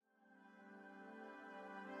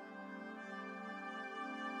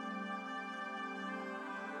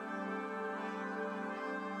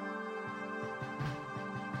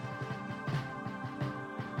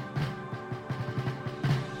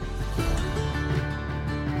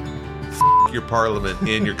broke your parliament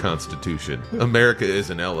and your constitution. America is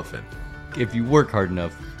an elephant. If you work hard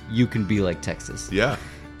enough, you can be like Texas. Yeah.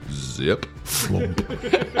 Zip. Flump.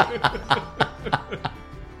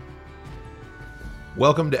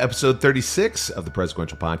 Welcome to episode 36 of the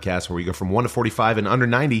Presidential Podcast, where we go from 1 to 45 and under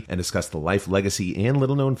 90 and discuss the life, legacy, and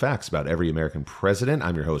little-known facts about every American president.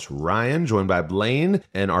 I'm your host, Ryan, joined by Blaine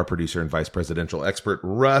and our producer and vice presidential expert,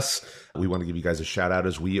 Russ. We want to give you guys a shout-out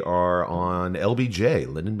as we are on LBJ,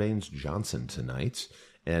 Lyndon Baines Johnson, tonight.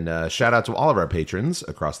 And shout out to all of our patrons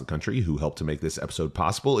across the country who helped to make this episode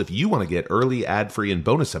possible. If you want to get early, ad-free, and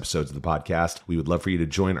bonus episodes of the podcast, we would love for you to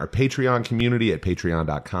join our Patreon community at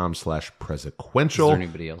patreon.com/presequential. Is there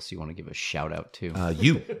anybody else you want to give a shout out to?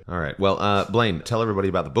 You. All right. Well, Blaine, tell everybody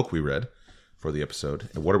about the book we read for the episode.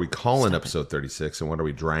 And what are we calling episode 36, and what are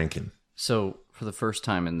we dranking? So, for the first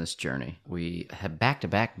time in this journey, we have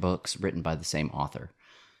back-to-back books written by the same author.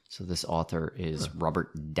 So this author is Robert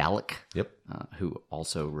Dallek, who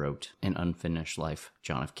also wrote An Unfinished Life,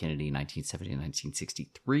 John F. Kennedy, 1970 to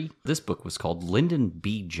 1963. This book was called Lyndon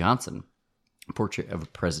B. Johnson, Portrait of a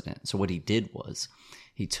President. So what he did was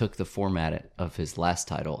he took the format of his last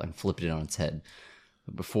title and flipped it on its head.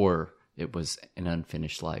 Before, it was An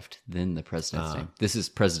Unfinished Life, then the President's name. This is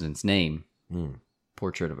President's name,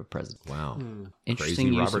 Portrait of a President. Wow. Interesting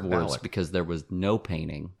Crazy use Robert of words Dallek. because there was no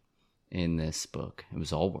painting in this book. It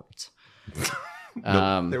was all words.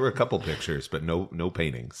 There were a couple pictures, but no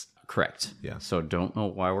paintings. Correct. Yeah. So don't know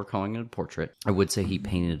why we're calling it a portrait. I would say he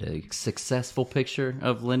painted a successful picture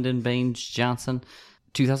of Lyndon Baines Johnson.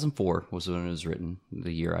 2004 was when it was written,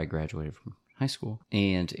 the year I graduated from high school.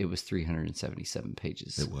 And it was 377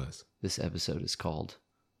 pages. It was. This episode is called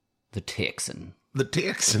The Texan. The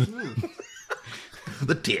Texan.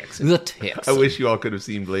 The Texan. The Texan. I wish you all could have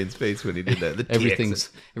seen Blaine's face when he did that. The Texan.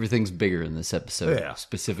 Everything's bigger in this episode. Yeah.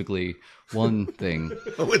 Specifically, one thing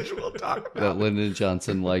Which we'll talk about. that Lyndon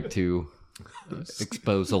Johnson liked to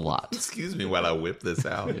expose a lot. Excuse me while I whip this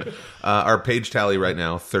out. Our page tally right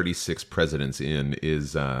now, 36 presidents in,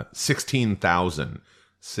 is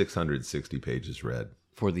 16,660 pages read.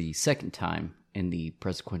 For the second time in the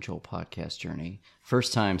Presequential podcast journey,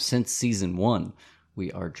 first time since season 1, we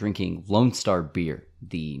are drinking Lone Star beer,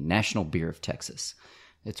 the national beer of Texas.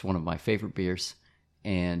 It's one of my favorite beers,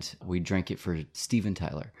 and we drank it for Steven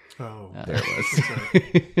Tyler. Oh, There it was.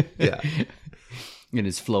 Yeah. In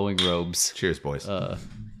his flowing robes. Cheers, boys.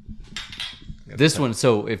 This one,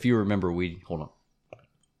 so if you remember, hold on.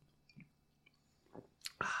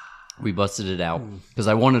 We busted it out because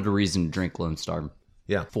I wanted a reason to drink Lone Star.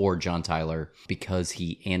 Yeah. For John Tyler because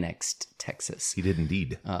he annexed Texas. He did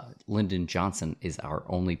indeed. Lyndon Johnson is our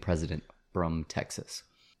only president from Texas.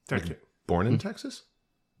 Texan. Born in Texas?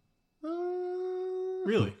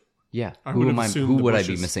 Really? Yeah. I Who would am have I? assumed Who the would I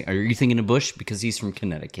Bushes. be missing? Are you thinking of Bush because he's from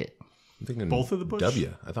Connecticut? I'm thinking Both of the Bush?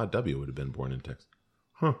 W. I thought W would have been born in Texas.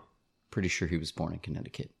 Pretty sure he was born in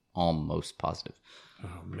Connecticut. Almost positive.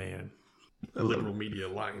 Oh, man. The liberal media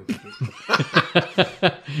lying to me.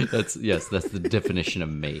 That's the definition of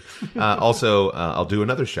me. Also, I'll do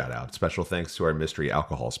another shout out. Special thanks to our mystery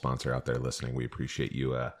alcohol sponsor out there listening. We appreciate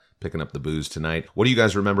you picking up the booze tonight. What do you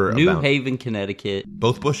guys remember New about Haven, Connecticut.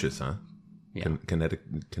 both Bushes, huh? Yeah.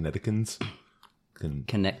 Connecticutans?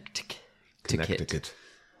 Connecticut.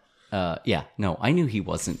 Yeah. No, I knew he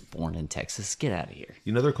wasn't born in Texas. Get out of here.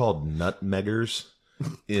 You know they're called nutmeggers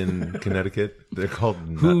in Connecticut? They're called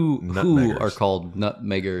Who nutmeggers. are called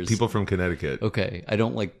nutmeggers? People from Connecticut. Okay. I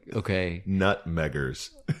don't like. Okay. Nutmeggers.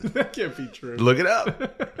 That can't be true. Look it up.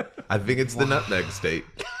 I think it's the nutmeg state.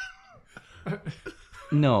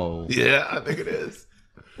 No. Yeah, I think it is.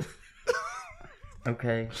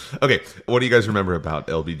 Okay. Okay, what do you guys remember about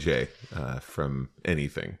LBJ from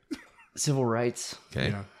anything? Civil rights. Okay.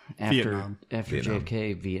 Yeah. After Vietnam.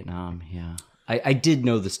 JFK, Vietnam, yeah. I did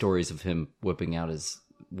know the stories of him whipping out his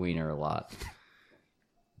wiener a lot.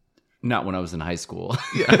 Not when I was in high school.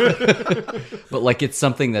 Yeah. But like it's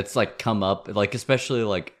something that's like come up, like especially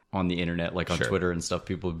like on the internet, like on Sure. Twitter and stuff,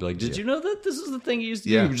 people would be like, did you know that this is the thing he used to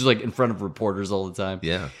Yeah. do? Just like in front of reporters all the time.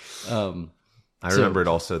 Yeah. I So- remembered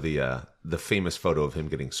also the famous photo of him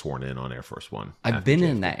getting sworn in on Air Force One. I've been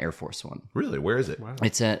in that Air Force One. Really? Where is it? Wow.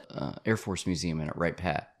 It's at Air Force Museum at Wright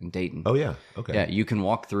Pat in Dayton. Oh, yeah. Okay. Yeah, you can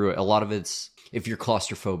walk through it. A lot of it's, if you're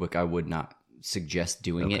claustrophobic, I would not suggest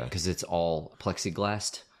doing it Okay. because it's all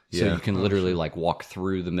plexiglassed. So Yeah. you can literally like walk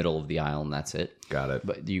through the middle of the aisle and that's it. Got it.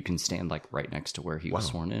 But you can stand like right next to where he was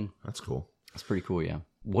sworn in. That's cool. That's pretty cool, yeah.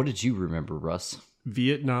 What did you remember, Russ?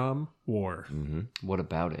 Vietnam War. What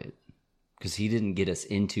about it? Because he didn't get us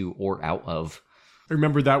into or out of. I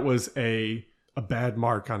remember that was a bad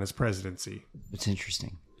mark on his presidency. It's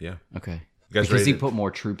interesting. Yeah. Okay. You guys because ready he to- put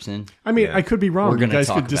more troops in. I mean, Yeah. I could be wrong. We're You going to guys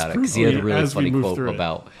talk could about it disprove because he had a me really as we funny move quote through it.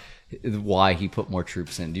 about why he put more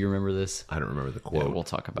troops in. Do you remember this? I don't remember the quote. Yeah, we'll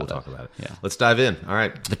talk about it. Yeah. Let's dive in. All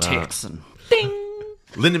right. The Texan.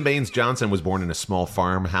 Lyndon Baines Johnson was born in a small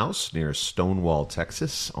farmhouse near Stonewall,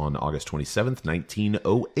 Texas on August 27th,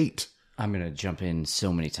 1908. I'm going to jump in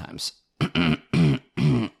so many times.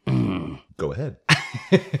 Go ahead.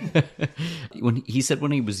 When he said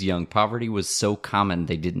when he was young, poverty was so common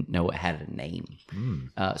they didn't know it had a name.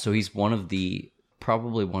 So he's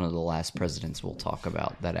probably one of the last presidents we'll talk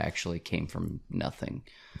about that actually came from nothing.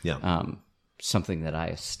 Yeah. Something that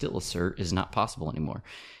I still assert is not possible anymore.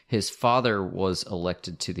 His father was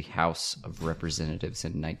elected to the House of Representatives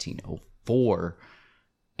in 1904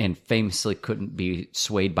 and famously couldn't be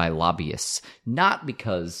swayed by lobbyists, not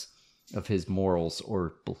because of his morals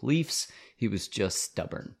or beliefs. He was just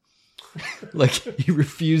stubborn. Like, he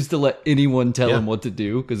refused to let anyone tell him what to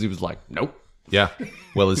do because he was like, nope. Yeah.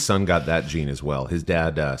 Well, his son got that gene as well. His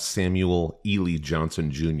dad, Samuel Ely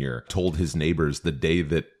Johnson Jr., told his neighbors the day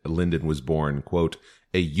that Lyndon was born, quote,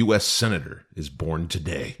 "A U.S. senator is born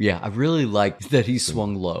today." Yeah, I really liked that he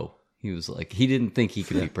swung low. He was like, he didn't think he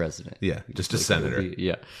could be president. Yeah, just a senator.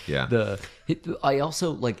 Yeah. Yeah. I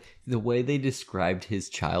also like the way they described his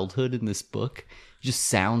childhood in this book. Just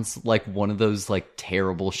sounds like one of those like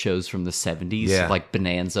terrible shows from the 70s, Yeah. like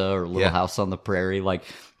Bonanza or Little House on the Prairie. Like,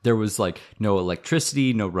 there was like no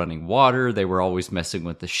electricity, no running water. They were always messing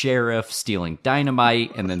with the sheriff, stealing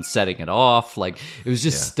dynamite and then setting it off. Like, it was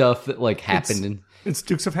just stuff that like happened It's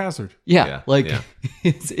Dukes of Hazzard. Yeah.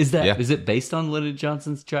 Is it based on Lyndon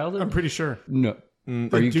Johnson's childhood? I'm pretty sure. No.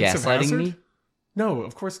 Are you Dukes of gaslighting Hazzard? me? No,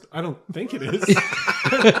 of course, I don't think it is.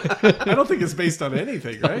 I don't think it's based on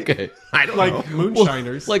anything, right? Okay. I don't Like know.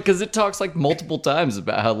 moonshiners. Like, because it talks like multiple times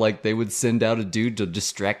about how like they would send out a dude to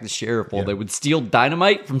distract the sheriff while they would steal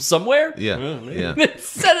dynamite from somewhere. Yeah. man. Yeah. Then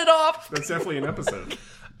set it off. That's definitely an episode.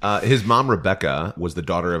 His mom, Rebecca, was the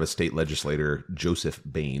daughter of a state legislator, Joseph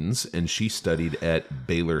Baines, and she studied at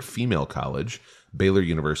Baylor Female College, Baylor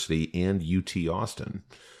University, and UT Austin.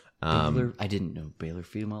 I didn't know Baylor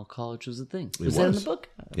Female College was a thing. Was that in the was. book?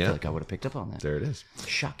 I Yeah. feel like I would have picked up on that. There it is.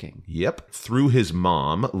 Shocking. Yep. Through his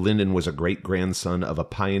mom, Lyndon was a great-grandson of a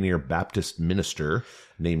pioneer Baptist minister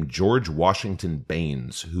named George Washington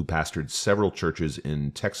Baines, who pastored several churches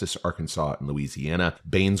in Texas, Arkansas, and Louisiana.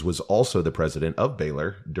 Baines was also the president of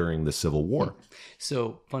Baylor during the Civil War.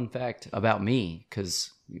 So, fun fact about me,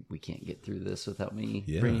 because we can't get through this without me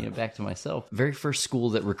bringing it back to myself. Very first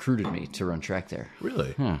school that recruited me to run track there.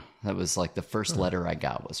 Really? That was like the first letter I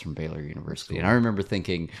got was from Baylor University. And I remember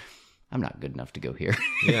thinking, I'm not good enough to go here.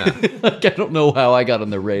 Yeah. Like, I don't know how I got on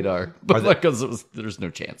their radar, but because there's no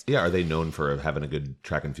chance. Yeah. Are they known for having a good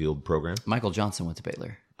track and field program? Michael Johnson went to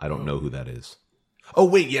Baylor. I don't know who that is. Oh,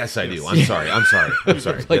 wait. Yes, I do. I'm sorry. Like,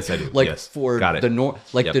 Yes, I do. Like yes. for Got it. the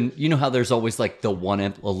Yep. you know how there's always like the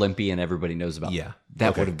one Olympian everybody knows about. Yeah.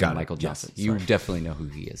 that Okay, would have got been it. Michael Yes, Johnson. You definitely know who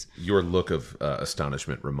he is. Your look of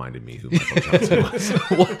astonishment reminded me who Michael Johnson was.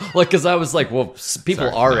 Well, like, because I was like, well, people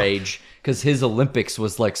Sorry, our no. age, because his Olympics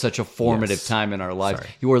was like such a formative Yes. time in our lives.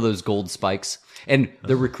 Sorry. He wore those gold spikes, and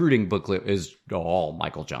the recruiting booklet is all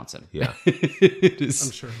Michael Johnson. Yeah. It is.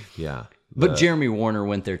 I'm sure. Yeah. But Jeremy Warner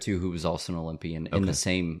went there too, who was also an Olympian in the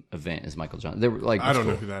same event as Michael Johnson. They were like, I don't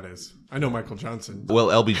know who that is. I know Michael Johnson. Well,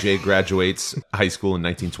 LBJ graduates high school in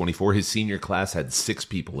 1924. His senior class had 6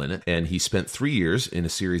 people in it, and he spent 3 years in a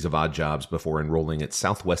series of odd jobs before enrolling at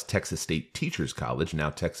Southwest Texas State Teachers College, now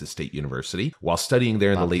Texas State University, while studying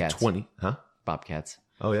there in the late Bobcats. 20s. Huh? Bobcats.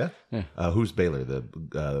 Oh, yeah? Who's Baylor?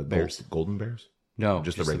 The Bears. Golden Bears? No,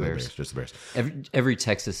 Just the regular Bears. Just the Bears. Every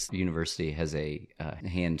Texas university has a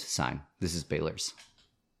hand sign. This is Baylor's.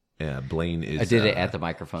 Yeah, Blaine is. I did it at the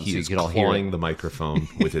microphone so He you is could all hear clawing it. the microphone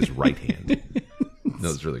with his right hand. That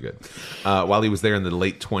was really good. While he was there in the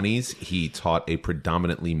late 20s, he taught a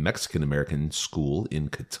predominantly Mexican-American school in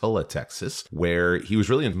Cotulla, Texas, where he was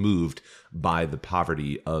really moved by the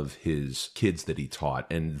poverty of his kids that he taught.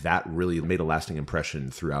 And that really made a lasting impression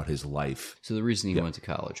throughout his life. So the reason he went to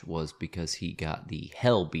college was because he got the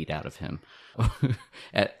hell beat out of him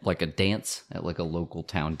at like a dance, at like a local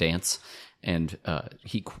town dance. And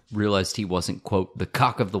he realized he wasn't, quote, the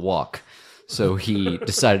cock of the walk. So he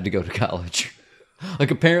decided to go to college.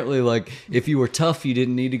 Like, apparently, like, if you were tough, you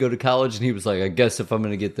didn't need to go to college. And he was like, I guess if I'm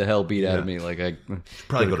going to get the hell beat out of me, like, I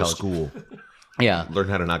Probably go to college. school. Yeah. Learn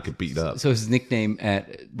how to not get beat up. So his nickname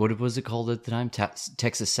at, what was it called at the time?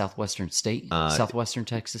 Texas Southwestern State? Southwestern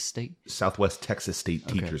Texas State? Southwest Texas State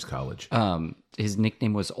Teachers College. His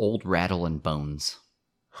nickname was Old Rattle and Bones.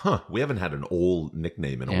 Huh. We haven't had an old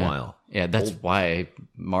nickname in a while. Yeah, that's why I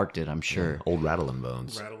marked it, I'm sure. Old Rattling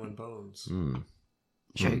Bones. Rattling bones.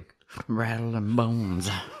 Shake, rattle, and bones.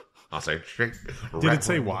 I'll say shake. Did it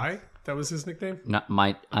say why that was his nickname? Not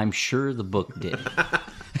my. I'm sure the book did.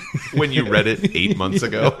 When you read it 8 months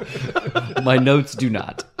ago? My notes do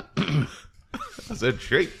not. I said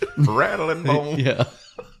shake, rattling bones. Yeah.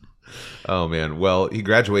 Oh, man. Well, he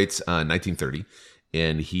graduates in 1930,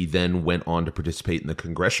 and he then went on to participate in the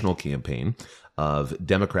congressional campaign of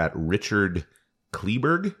Democrat Richard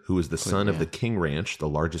Kleberg, who is the son of the King Ranch, the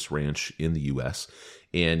largest ranch in the U.S.,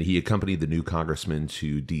 and he accompanied the new congressman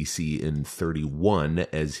to D.C. in 31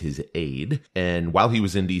 as his aide. And while he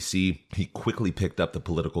was in D.C., he quickly picked up the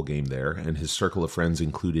political game there, and his circle of friends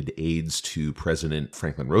included aides to President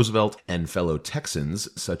Franklin Roosevelt and fellow Texans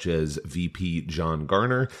such as VP John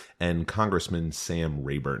Garner and Congressman Sam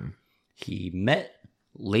Rayburn. He met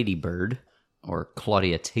Lady Bird, or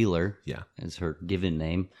Claudia Taylor, is her given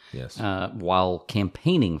name. Yes. While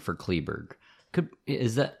campaigning for Kleberg.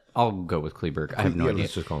 I'll go with Kleberg. I have no idea.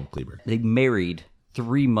 Let's just call him Kleberg. They married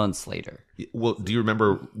 3 months later. Well, do you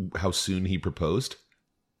remember how soon he proposed?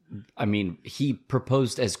 I mean, he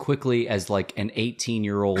proposed as quickly as like an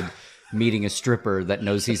 18-year-old meeting a stripper that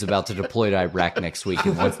knows he's about to deploy to Iraq next week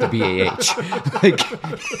and wants the BAH.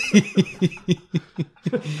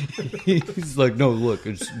 He's like, no, look,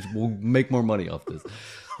 we'll make more money off this.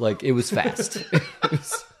 Like, it was fast.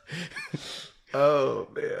 Oh,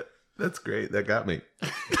 man. That's great. That got me.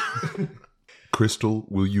 Crystal,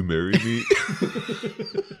 will you marry me?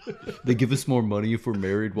 They give us more money if we're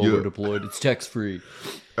married while we're deployed. It's tax-free.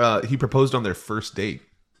 He proposed on their first date.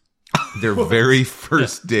 Their very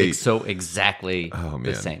first date. So exactly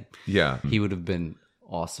the same. Yeah. He would have been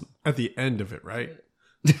awesome. At the end of it, right?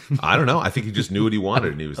 I don't know. I think he just knew what he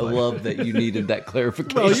wanted, and he was I like... love that you needed that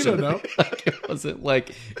clarification. Well, you don't know. Like, it wasn't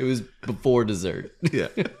like it was before dessert. Yeah.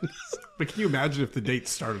 But can you imagine if the date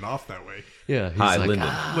started off that way? Yeah. He's Hi, like,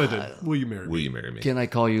 Lyndon. Lyndon, will you marry me? Will you marry me? Can I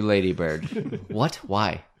call you Ladybird? What?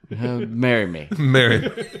 Why? Marry me. Marry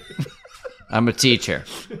me. I'm a teacher.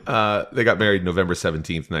 They got married November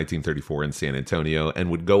 17th, 1934 in San Antonio,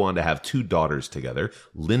 and would go on to have 2 daughters together,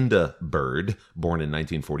 Linda Bird, born in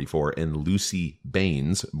 1944, and Lucy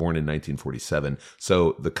Baines, born in 1947.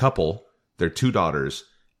 So the couple, their 2 daughters,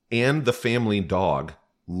 and the family dog,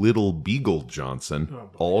 Little Beagle Johnson,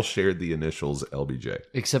 all shared the initials LBJ.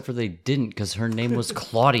 Except for they didn't, because her name was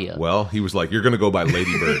Claudia. Well, he was like, you're going to go by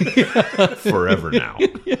Lady Bird forever now.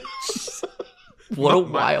 What a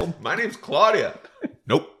wild... My name's Claudia.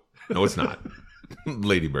 Nope. No, it's not.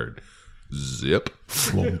 Lady Bird. Zip.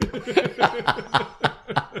 Flump.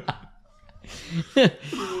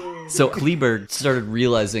 So Kleberg started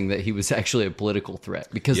realizing that he was actually a political threat.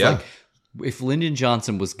 Because, like, if Lyndon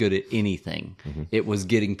Johnson was good at anything, it was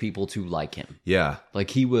getting people to like him. Yeah. Like,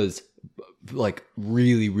 he was, like,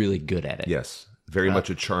 really, really good at it. Yes. Very much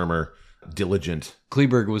a charmer. Diligent.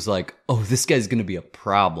 Kleberg was like, oh, this guy's going to be a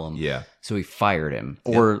problem. Yeah. So he fired him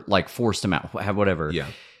or like forced him out, whatever. Yeah.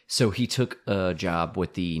 So he took a job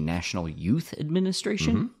with the National Youth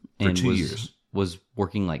Administration For 2 years. Was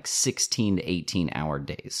working like 16 to 18 hour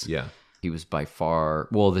days. Yeah. He was by far,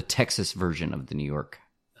 the Texas version of the New York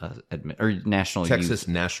National Texas Youth.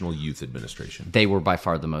 National Youth Administration. They were by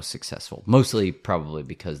far the most successful. Mostly probably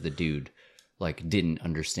because the dude like didn't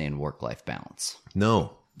understand work-life balance.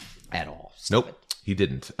 No. At all. Nope, he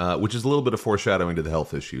didn't, which is a little bit of foreshadowing to the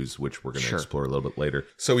health issues, which we're going to explore a little bit later.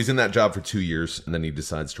 So he's in that job for 2 years, and then he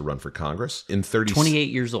decides to run for Congress. 28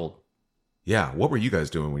 years old. Yeah, what were you guys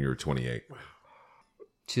doing when you were 28?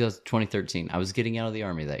 2013. I was getting out of the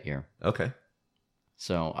Army that year. Okay.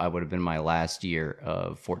 So I would have been my last year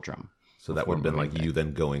of Fort Drum. So that would have been like you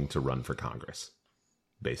then going to run for Congress,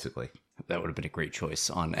 basically. That would have been a great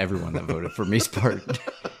choice on everyone that voted for me's part.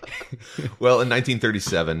 Well, in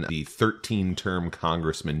 1937, the 13-term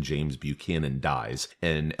Congressman James Buchanan dies,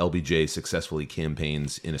 and LBJ successfully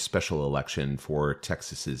campaigns in a special election for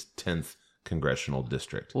Texas's 10th congressional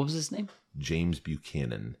district. What was his name? James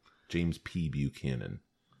Buchanan. James P. Buchanan.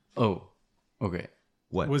 Oh, okay.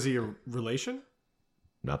 What? Was he a relation?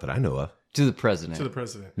 Not that I know of. To the president. To the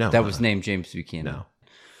president. No. That was named James Buchanan.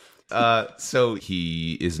 No. So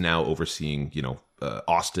he is now overseeing,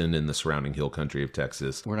 Austin and the surrounding hill country of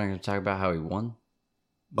Texas. We're not going to talk about how he won?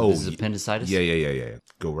 Oh, his appendicitis? Yeah.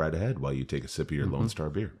 Go right ahead while you take a sip of your Lone Star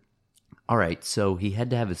beer. All right, so he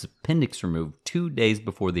had to have his appendix removed 2 days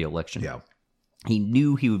before the election. Yeah. He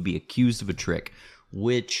knew he would be accused of a trick,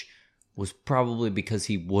 which was probably because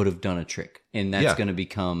he would have done a trick. And that's going to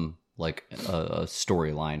become like a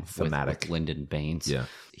storyline with Lyndon Baines. Yeah.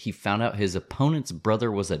 He found out his opponent's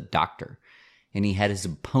brother was a doctor. and he had his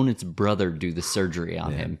opponent's brother do the surgery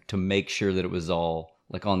on him to make sure that it was all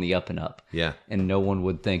like on the up and up. Yeah. And no one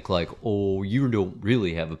would think like, oh, you don't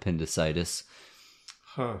really have appendicitis.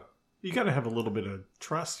 Huh. You got to have a little bit of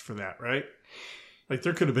trust for that, right? Like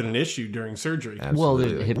there could have been an issue during surgery. Absolutely. Well,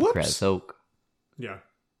 there's Hippocratic oath. Yeah.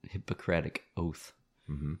 Hippocratic oath.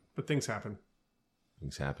 Mm-hmm. But things happen.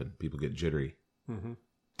 Things happen. People get jittery. Mm-hmm.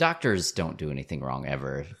 Doctors don't do anything wrong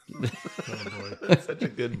ever. Oh, boy. That's such a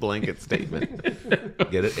good blanket statement.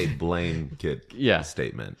 Get it? A blanket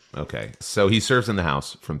statement. Okay. So he serves in the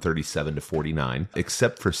House from 37 to 49,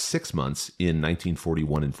 except for 6 months in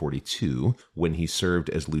 1941 and 42, when he served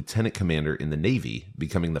as lieutenant commander in the Navy,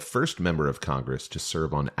 becoming the first member of Congress to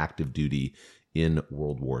serve on active duty in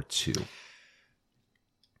World War II.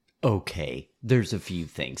 Okay, there's a few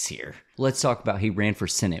things here. Let's talk about he ran for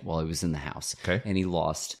Senate while he was in the House. Okay. And he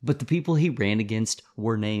lost. But the people he ran against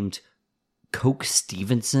were named Coke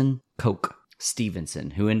Stevenson,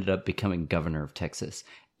 who ended up becoming governor of Texas,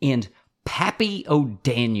 and Pappy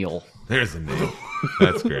O'Daniel. There's a name.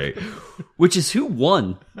 That's great. Which is who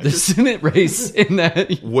won the Senate race in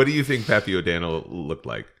that. What do you think Pappy O'Daniel looked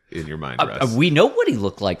like in your mind, Russ? We know what he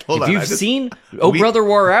looked like. Hold if on, you've seen Oh Brother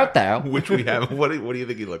Wore Out Thou. Which we have. What do you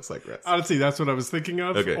think he looks like, Russ? Honestly, that's what I was thinking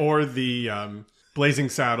of. Okay. Or the Blazing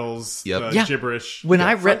Saddles, gibberish. When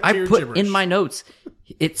I put gibberish. in my notes,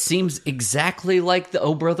 it seems exactly like the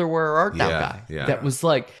Oh Brother Where Art Thou guy. Yeah. That was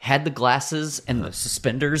like, had the glasses and the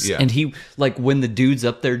suspenders. Yeah. And he, like when the dude's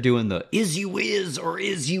up there doing the is you is or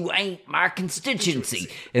is you ain't my constituency.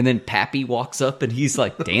 And then Pappy walks up and he's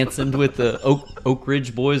like dancing with the Oak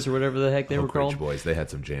Ridge Boys or whatever the heck they were Oak Ridge called. Boys. They had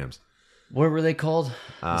some jams. What were they called?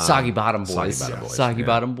 Soggy Bottom Boys. Soggy Bottom Boys. Soggy Yeah.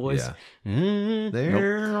 Bottom Boys.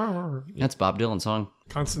 There. That's Bob Dylan's song.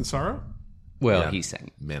 Constant Sorrow? Well, Yeah. he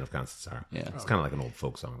sang it. Man of Constant Sorrow. Yeah. It's kind of like an old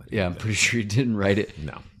folk song. Yeah, I'm pretty sure he didn't write it.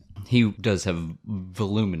 No. He does have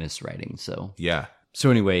voluminous writing, so. Yeah.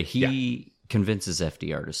 So anyway, he convinces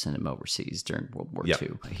FDR to send him overseas during World War Yep. II.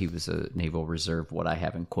 He was a Naval Reserve, what I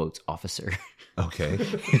have in quotes, officer. Okay.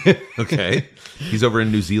 Okay. He's over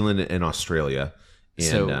in New Zealand and Australia. And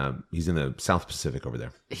So- he's in the South Pacific over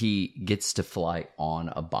there. He gets to fly on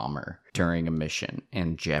a bomber during a mission,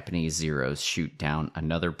 and Japanese Zeros shoot down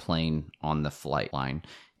another plane on the flight line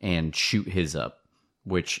and shoot his up,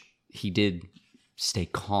 which he did stay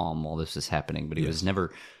calm while this was happening, but he was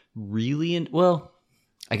never really in. Well,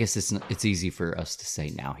 I guess it's easy for us to say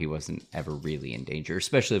now he wasn't ever really in danger,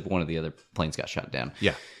 especially if one of the other planes got shot down.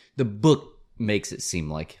 Yeah. The book makes it seem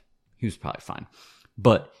like he was probably fine,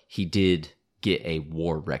 but he did get a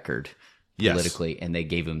war record politically, and they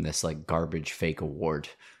gave him this like garbage fake award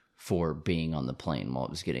for being on the plane while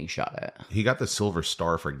it was getting shot at. He got the Silver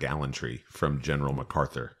Star for gallantry from General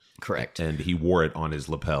MacArthur. Correct. And he wore it on his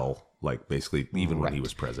lapel, like basically even when he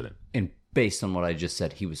was president. And based on what I just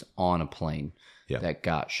said, he was on a plane that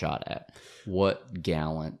got shot at. What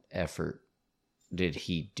gallant effort did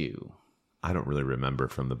he do? I don't really remember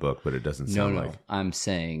from the book, but it doesn't sound like. I'm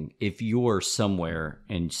saying if you're somewhere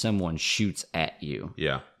and someone shoots at you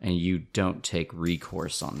and you don't take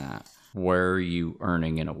recourse on that, where are you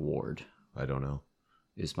earning an award? I don't know.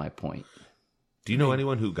 Is my point. Do you know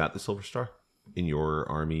anyone who got the Silver Star in your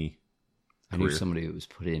Army I knew somebody who was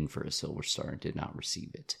put in for a Silver Star and did not receive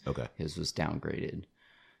it. Okay. His was downgraded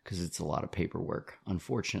because it's a lot of paperwork.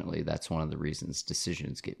 Unfortunately, that's one of the reasons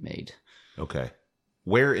decisions get made. Okay.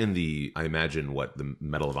 Where in the, I imagine what the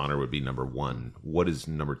Medal of Honor would be number 1. What is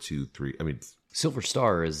number 2, 3? I mean, Silver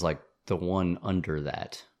Star is like the one under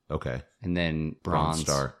that. okay. And then Bronze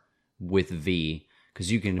Star with V,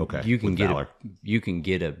 because you can with Valor. you can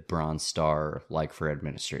get a Bronze Star like for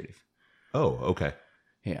administrative. Oh, okay.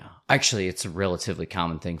 Yeah. Actually, it's a relatively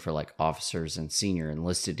common thing for like officers and senior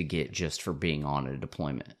enlisted to get just for being on a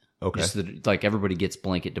deployment. Okay. Just like everybody gets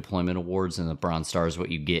blanket deployment awards, and the Bronze Star is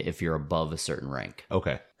what you get if you're above a certain rank.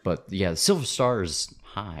 Okay. But yeah, the Silver Star is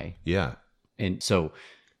high. Yeah. And so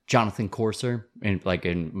Jonathan Corser, and like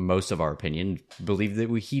in most of our opinion, believed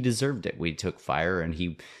that he deserved it. We took fire and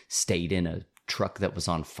he stayed in a truck that was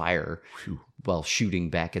on fire while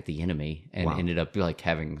shooting back at the enemy, and ended up like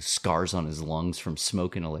having scars on his lungs from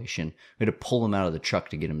smoke inhalation. We had to pull him out of the truck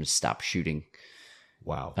to get him to stop shooting.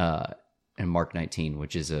 Wow. And Mark 19,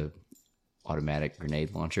 which is a automatic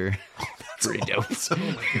grenade launcher. Pretty dope.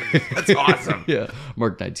 That's awesome. Yeah.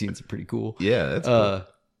 Mark 19 is pretty cool. Yeah, that's cool.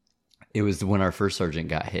 It was when our first sergeant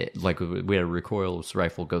got hit. Like we had a recoilless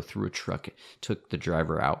rifle go through a truck, took the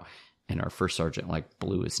driver out, and our first sergeant like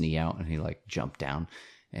blew his knee out, and he like jumped down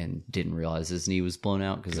and didn't realize his knee was blown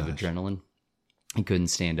out because of adrenaline. He couldn't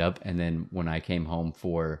stand up. And then when I came home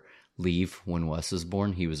for leave when Wes was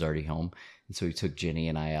born. He was already home. And so he took Jenny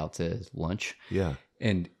and I out to lunch. Yeah.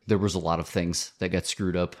 And there was a lot of things that got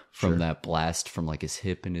screwed up from that blast, from like his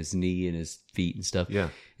hip and his knee and his feet and stuff. Yeah.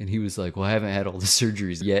 And he was like, well, I haven't had all the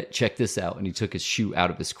surgeries yet. Check this out. And he took his shoe out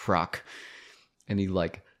of his croc and he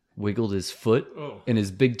like wiggled his foot, and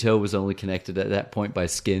his big toe was only connected at that point by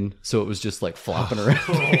skin. So it was just like flopping around.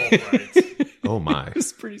 Oh my. It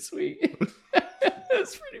was pretty sweet.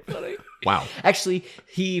 That's pretty funny. Wow. Actually,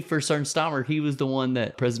 for Sergeant Stommer, he was the one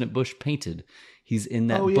that President Bush painted. He's in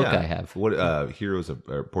that book I have. What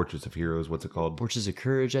Portraits of Heroes, what's it called? Portraits of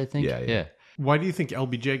Courage, I think. Yeah. Why do you think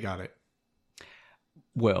LBJ got it?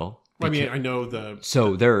 Well, I mean, I know the...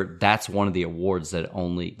 So that's one of the awards that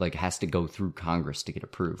only like has to go through Congress to get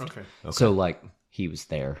approved. Okay. So like he was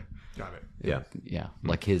there. Got it. Yeah. Yeah.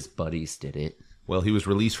 Like his buddies did it. Well, he was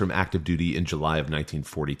released from active duty in July of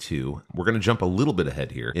 1942. We're going to jump a little bit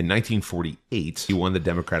ahead here. In 1948, he won the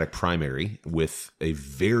Democratic primary with a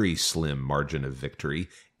very slim margin of victory,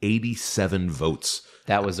 87 votes.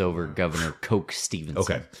 That was over Governor Coke Stevenson.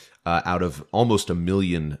 Okay. Out of almost 1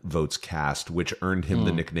 million votes cast, which earned him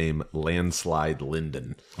the nickname Landslide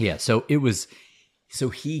Lyndon. Yeah, so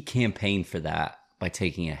he campaigned for that by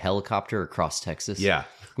taking a helicopter across Texas. Yeah.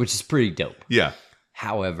 Which is pretty dope. Yeah.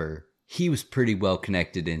 However, he was pretty well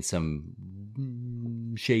connected in some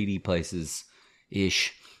shady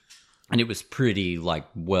places-ish. And it was pretty like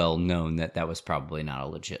well known that was probably not a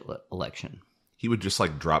legit election. He would just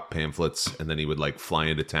like drop pamphlets and then he would like fly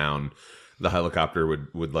into town. The helicopter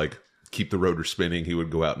would like keep the rotor spinning. He would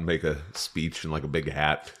go out and make a speech in like a big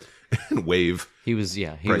hat and wave. He was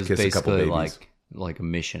basically like a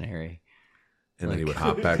missionary. And then he would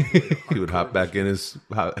hop back. He would hop back in his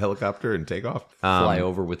helicopter and take off. Fly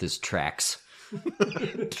over with his tracks.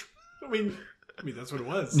 I mean, that's what it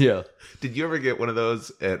was. Yeah. Did you ever get one of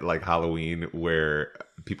those at like Halloween where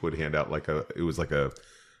people would hand out like it was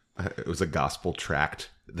a gospel tract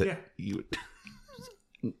that you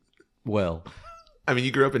would... Well, I mean,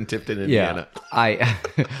 you grew up in Tipton, Indiana. Yeah,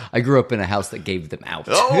 I grew up in a house that gave them out.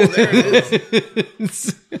 Oh, there it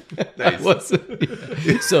is.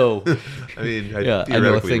 Nice. So, I mean, I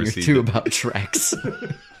know a thing or two about tracks.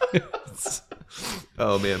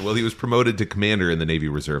 Oh, man. Well, he was promoted to commander in the Navy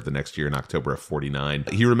Reserve the next year in October of 49.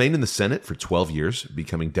 He remained in the Senate for 12 years,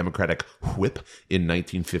 becoming Democratic whip in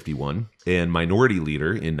 1951 and minority leader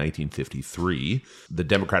in 1953. The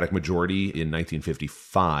Democratic majority in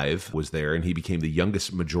 1955 was there, and he became the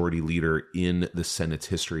youngest majority leader in the Senate's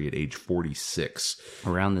history at age 46.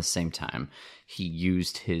 Around the same time, he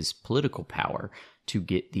used his political power to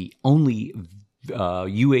get the only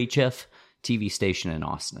UHF TV station in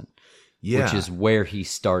Austin. Yeah. Which is where he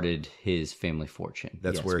started his family fortune.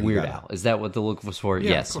 That's where he Weird got Al. Is that what the look was for?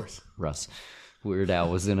 Yeah, yes, of course. Russ. Weird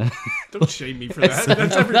Al was in a... Don't shame me for that.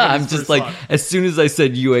 That's everybody's I'm just first like, thought. as soon as I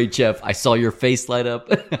said UHF, I saw your face light up.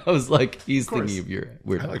 I was like, he's thinking of your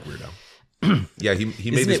Weird Al. I like Weird Al. Yeah, he made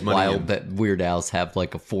Isn't his it money. wild that Weird Al's have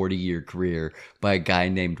like a 40-year career by a guy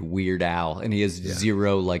named Weird Al, and he has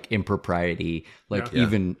zero like impropriety, like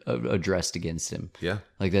even addressed against him. Yeah.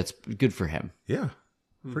 Like that's good for him. Yeah.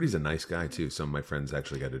 Freddie's a nice guy, too. Some of my friends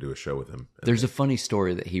actually got to do a show with him. There's a funny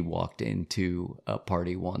story that he walked into a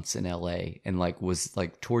party once in LA and like was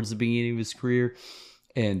like towards the beginning of his career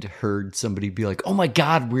and heard somebody be like, "Oh my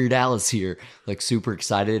God, Weird Al is here!" Like super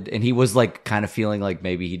excited, and he was like kind of feeling like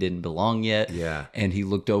maybe he didn't belong yet. Yeah. And he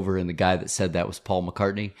looked over, and the guy that said that was Paul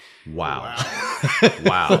McCartney. Wow.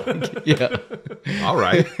 Wow. Yeah. All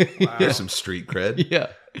right. Here's some street cred. Yeah.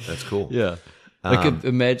 That's cool. Yeah. Like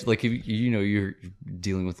imagine, like if you're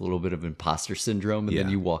dealing with a little bit of imposter syndrome, and then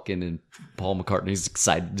you walk in and Paul McCartney's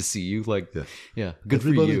excited to see you. Like, yeah, good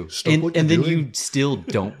Everybody, for you. stop And what then you're doing. you still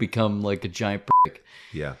don't become like a giant prick.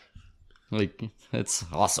 Yeah. Like that's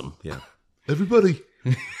awesome. Yeah. Everybody.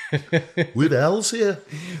 Weird Al's here.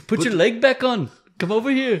 Put your leg back on. Come over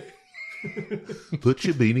here. Put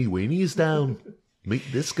your beanie weenies down.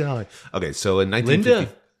 Meet this guy. Okay, so in 1950...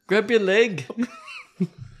 Linda, grab your leg.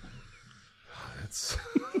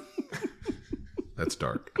 That's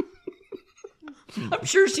dark. I'm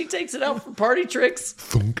sure she takes it out for party tricks.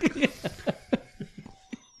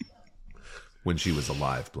 When she was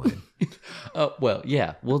alive, Blaine. Well,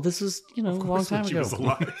 yeah. Well, this was, a long time She ago. was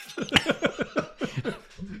alive.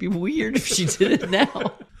 It'd be weird if she did it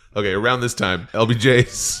now. Okay, around this time, LBJ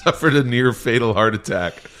suffered a near fatal heart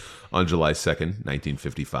attack on July 2nd,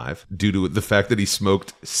 1955, due to the fact that he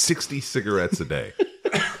smoked 60 cigarettes a day.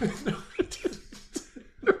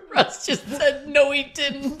 Russ just said, no, he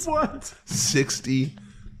didn't. What? 60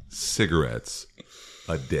 cigarettes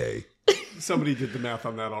a day. Somebody did the math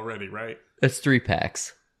on that already, right? That's 3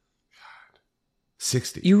 packs.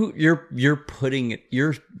 60. You're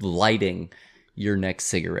lighting your next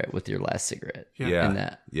cigarette with your last cigarette. Yeah. And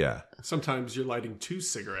that. Yeah. Sometimes you're lighting 2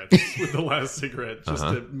 cigarettes with the last cigarette just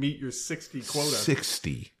to meet your 60 quota.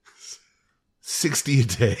 60 a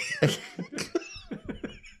day.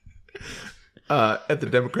 At the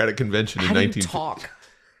Democratic convention in How do you 19... talk?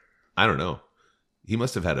 I don't know. He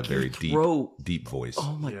must have had a very deep voice.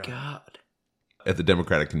 Oh my God. At the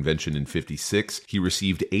Democratic convention in 56, he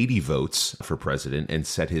received 80 votes for president and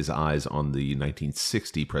set his eyes on the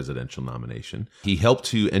 1960 presidential nomination. He helped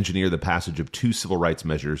to engineer the passage of 2 civil rights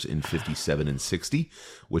measures in 57 and 60,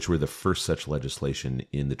 which were the first such legislation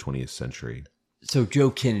in the 20th century. So Joe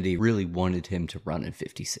Kennedy really wanted him to run in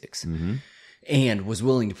 56 and was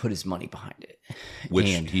willing to put his money behind it. Which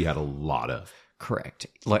he had a lot of. Correct.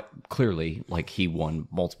 Clearly, he won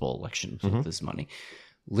multiple elections with this money.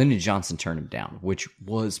 Lyndon Johnson turned him down, which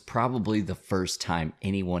was probably the first time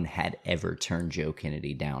anyone had ever turned Joe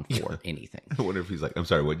Kennedy down for anything. I wonder if he's like, I'm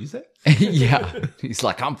sorry, what'd you say? Yeah. He's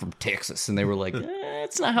like, I'm from Texas. And they were like,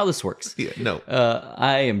 that's not how this works. Yeah, no.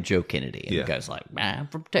 I am Joe Kennedy. And the guy's like, I'm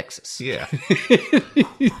from Texas. Yeah.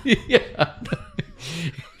 Yeah.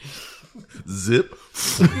 Zip.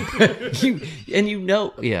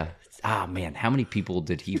 Yeah. Ah, man, how many people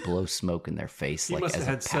did he blow smoke in their face? He must as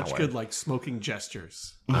have had a power? such good smoking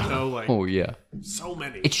gestures. Oh yeah, so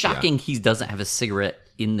many. it's shocking he doesn't have a cigarette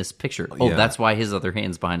in this picture. Oh, Yeah. that's why his other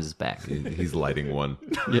hand's behind his back. He's lighting one.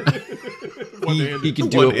 He can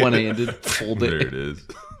do it one-handed. Hold There it. it is.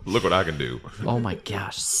 Look what I can do. Oh my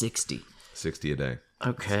gosh, 60. 60 a day.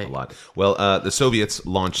 Okay. That's a lot. Well, the Soviets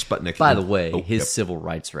launched Sputnik. By the way, his civil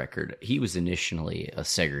rights record, he was initially a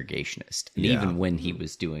segregationist. And even when he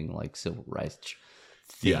was doing civil rights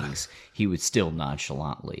things, he would still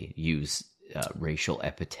nonchalantly use racial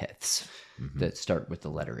epithets that start with the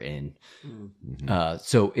letter N.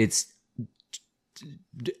 So it's,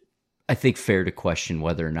 I think, fair to question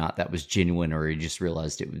whether or not that was genuine or he just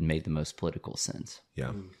realized it made the most political sense.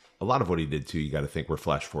 Yeah. A lot of what he did, too, you got to think we're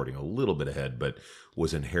flash forwarding a little bit ahead, but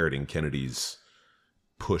was inheriting Kennedy's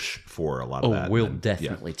push for a lot of that. We'll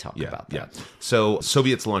definitely talk about that. Yeah. So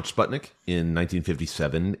Soviets launched Sputnik in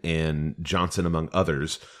 1957, and Johnson, among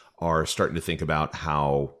others, are starting to think about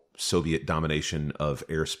how Soviet domination of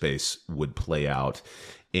airspace would play out.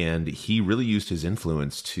 And he really used his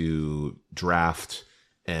influence to draft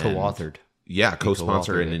and Co-authored. Yeah,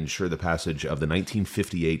 co-sponsor co-authored and it. ensure the passage of the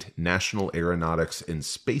 1958 National Aeronautics and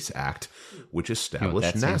Space Act, which You know what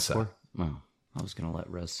established that stands NASA. for? Oh, I was going to let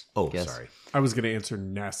Russ guess. Sorry. I was going to answer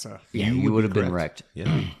NASA. Yeah, you would have been wrecked.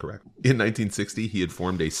 Yeah, correct. In 1960, he had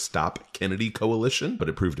formed a Stop Kennedy coalition, but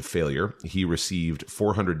it proved a failure. He received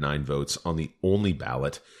 409 votes on the only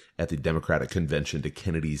ballot at the Democratic Convention to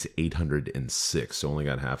Kennedy's 806, so only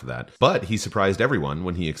got half of that. But he surprised everyone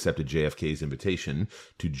when he accepted JFK's invitation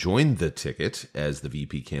to join the ticket as the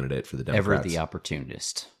VP candidate for the Democrats. Ever the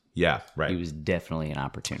opportunist. Yeah, right. He was definitely an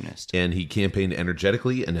opportunist. And he campaigned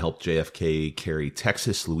energetically and helped JFK carry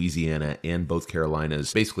Texas, Louisiana, and both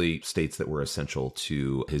Carolinas, basically states that were essential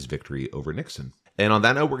to his victory over Nixon. And on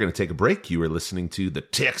that note, we're going to take a break. You are listening to the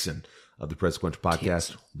Texan of the Presidential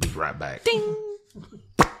Podcast. We'll be right back. Ding!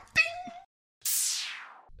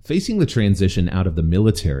 Facing the transition out of the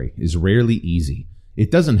military is rarely easy. It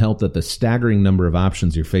doesn't help that the staggering number of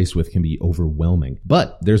options you're faced with can be overwhelming.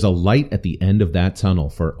 But there's a light at the end of that tunnel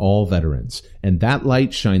for all veterans, and that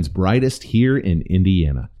light shines brightest here in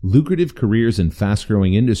Indiana. Lucrative careers in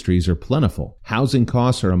fast-growing industries are plentiful. Housing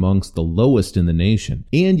costs are amongst the lowest in the nation,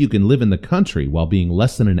 and you can live in the country while being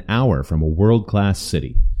less than an hour from a world-class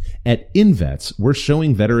city. At InVets, we're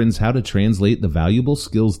showing veterans how to translate the valuable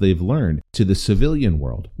skills they've learned to the civilian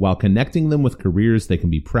world while connecting them with careers they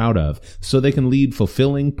can be proud of so they can lead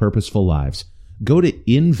fulfilling, purposeful lives. Go to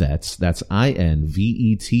InVets, that's INVETS.org.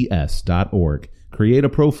 Create a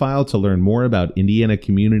profile to learn more about Indiana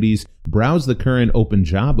communities, browse the current open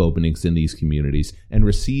job openings in these communities, and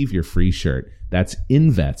receive your free shirt. That's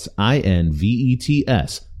InVets,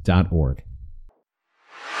 INVETS.org.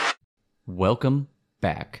 Welcome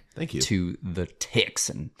back. Thank you. To the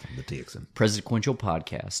Texan. The Texan. Presidential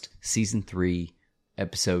Podcast, Season 3,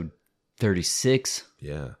 Episode 36.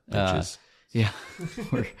 Yeah. Bitches. Yeah,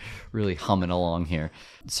 we're really humming along here.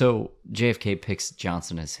 So JFK picks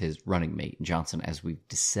Johnson as his running mate. And Johnson, as we've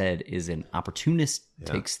said, is an opportunist,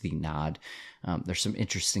 takes the nod. There's some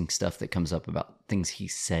interesting stuff that comes up about things he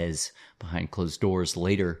says behind closed doors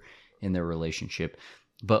later in their relationship.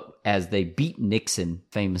 But as they beat Nixon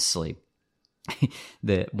famously,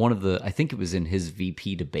 I think it was in his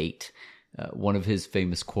VP debate, One of his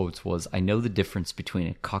famous quotes was, "I know the difference between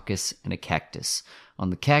a caucus and a cactus. On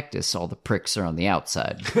the cactus, all the pricks are on the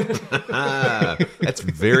outside." That's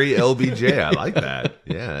very LBJ. I like that.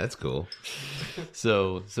 Yeah, that's cool.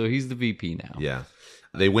 So he's the VP now. Yeah.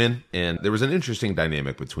 They win, and there was an interesting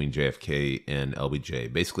dynamic between JFK and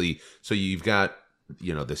LBJ. Basically, so you've got,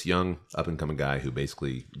 this young up-and-coming guy who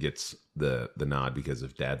basically gets the nod because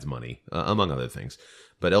of dad's money, among other things.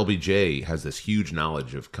 But LBJ has this huge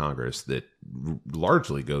knowledge of Congress that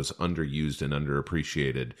largely goes underused and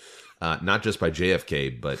underappreciated, not just by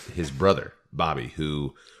JFK, but his brother, Bobby,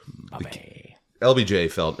 who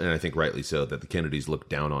LBJ felt, and I think rightly so, that the Kennedys looked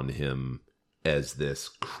down on him as this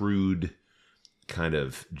crude, kind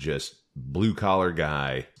of just blue-collar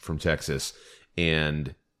guy from Texas.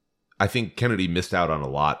 And I think Kennedy missed out on a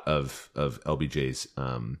lot of LBJ's,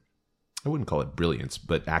 I wouldn't call it brilliance,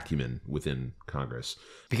 but acumen within Congress.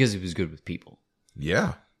 Because he was good with people.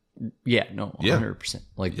 Yeah. Yeah, no, 100%.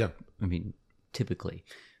 Yeah. I mean, typically,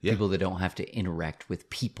 people that don't have to interact with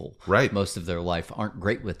people most of their life aren't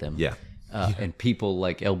great with them. Yeah. And people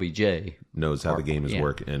like LBJ knows how the game is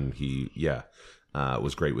work, and he,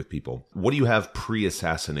 was great with people. What do you have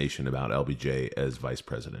pre-assassination about LBJ as vice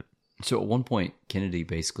president? So at one point, Kennedy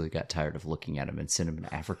basically got tired of looking at him and sent him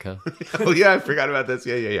to Africa. Oh, yeah, I forgot about this.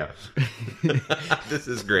 Yeah. This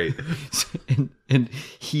is great. And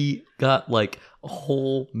he got like a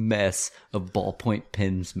whole mess of ballpoint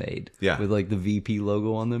pens made. Yeah. With like the VP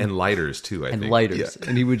logo on them. And lighters, too, I think. And lighters. Yeah.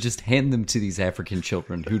 And he would just hand them to these African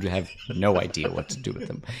children who'd have no idea what to do with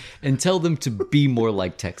them. And tell them to be more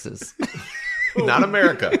like Texas. Not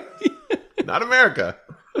America. Not America.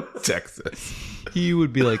 Texas. He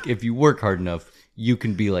would be like, if you work hard enough, you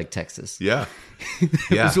can be like Texas. Yeah.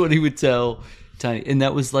 That's what he would tell Tiny. And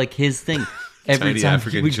that was like his thing. Every Tiny time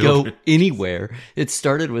African he would children. go anywhere, it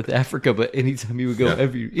started with Africa, but anytime he would go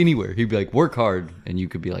anywhere, he'd be like, work hard and you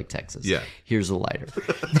could be like Texas. Yeah. Here's a lighter.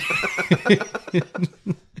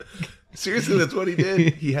 Seriously, that's what he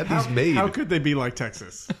did. He had these made. How could they be like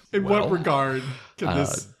Texas? In what regard could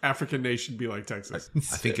this African nation be like Texas? I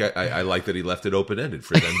think I like that he left it open-ended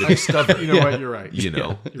for them to discover. You know what? You're right. You're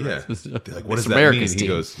right. They're like, what does It's that America's mean? team.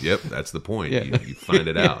 He goes, yep, that's the point. You find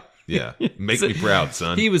it out. Yeah. Make me proud,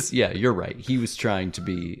 son. He was, you're right. He was trying to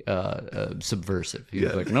be subversive. He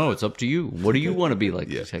was like, no, it's up to you. What do you want to be like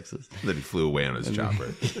Texas? Then he flew away on his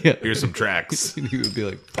chopper. Here's some tracks. He would be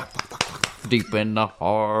like, deep in the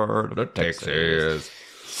heart of Texas.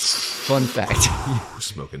 Fun fact.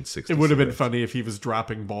 Smoking 60. It would have been funny if he was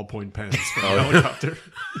dropping ballpoint pens from a helicopter.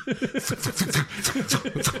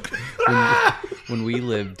 When we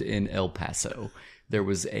lived in El Paso, there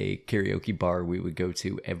was a karaoke bar we would go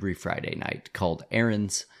to every Friday night called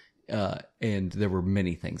Aaron's. And there were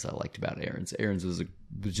many things I liked about Aaron's. Aaron's was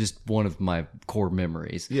just one of my core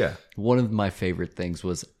memories. Yeah. One of my favorite things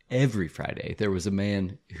was every Friday there was a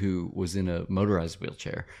man who was in a motorized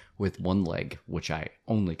wheelchair with one leg, which I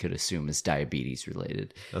only could assume is diabetes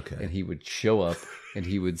related. Okay. And he would show up and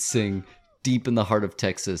he would sing Deep in the Heart of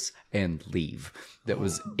Texas and leave. That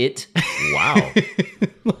was it. Wow.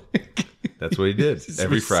 That's what he did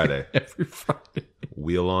every Friday. Every Friday.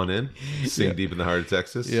 Wheel on in, sing Deep in the Heart of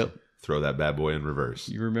Texas. Yep. Throw that bad boy in reverse.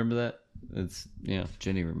 You remember that?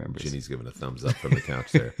 Jenny remembers. Jenny's giving a thumbs up from the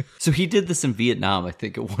couch there. So he did this in Vietnam, I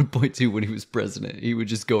think, at one point too, when he was president. He would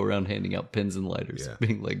just go around handing out pens and lighters,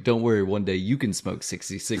 being like, don't worry, one day you can smoke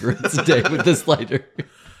 60 cigarettes a day with this lighter.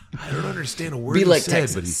 I don't understand a word Be he like said,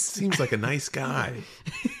 Texas. but he seems like a nice guy.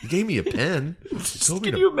 He gave me a pen.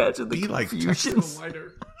 Can you imagine the be like confusion? Texas.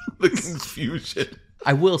 The confusion.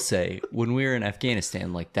 I will say, when we were in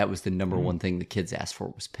Afghanistan, like that was the number one thing the kids asked for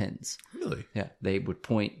was pens. Really? Yeah, they would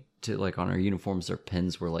point to like on our uniforms, their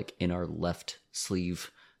pens were like in our left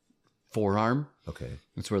sleeve forearm. Okay.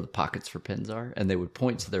 That's where the pockets for pens are, and they would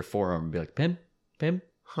point to their forearm and be like, "Pen, pen."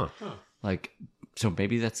 Huh. Like, so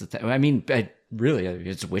maybe that's the thing. I mean, really,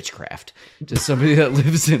 it's witchcraft. Just somebody that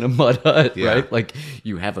lives in a mud hut, right? Like,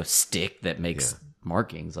 you have a stick that makes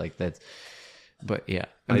markings like that. But yeah,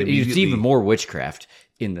 I mean, it's even more witchcraft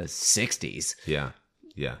in the 60s. Yeah.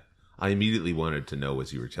 Yeah. I immediately wanted to know,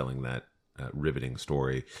 as you were telling that riveting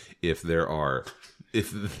story, if there are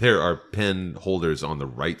pen holders on the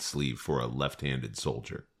right sleeve for a left-handed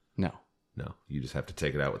soldier. No. No, you just have to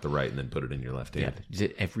take it out with the right and then put it in your left hand.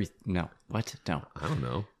 No. What? No. I don't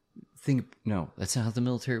know. No, that's not how the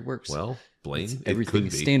military works. Well, Blaine, everything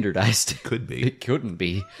is standardized. It could be. It couldn't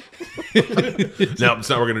be. No, it's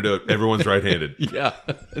not. We're going to do it. Everyone's right-handed. Yeah,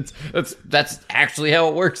 that's actually how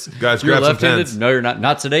it works. Guys, you're grab some left-handed. pens. No, you're not.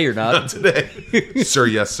 Not today. You're not. Not today, sir.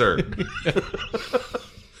 Yes, sir.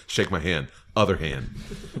 Shake my hand. Other hand.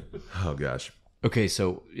 Oh gosh. Okay,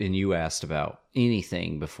 so, and you asked about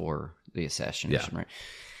anything before the assassination, right?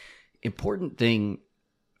 Important thing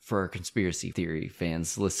for our conspiracy theory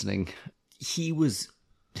fans listening, he was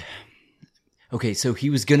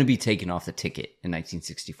going to be taken off the ticket in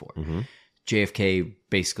 1964. JFK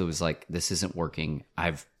basically was like, this isn't working.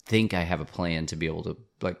 I think I have a plan to be able to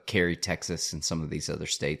like carry Texas and some of these other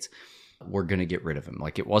states. We're going to get rid of him.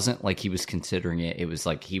 Like, it wasn't like he was considering it. It was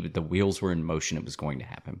like the wheels were in motion. It was going to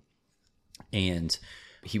happen. And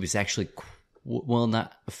he was actually, well,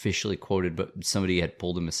 not officially quoted, but somebody had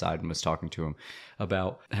pulled him aside and was talking to him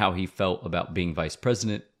about how he felt about being vice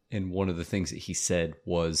president. And one of the things that he said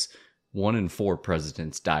was, 1 in 4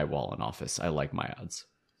 presidents die while in office. I like my odds.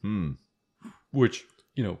 Which,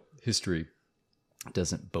 history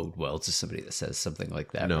doesn't bode well to somebody that says something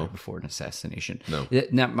like that right before an assassination. No.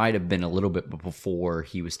 That might have been a little bit before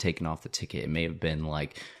he was taken off the ticket. It may have been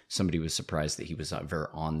like somebody was surprised that he was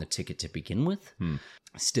ever on the ticket to begin with.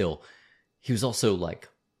 Still, he was also like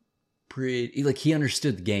pretty, like he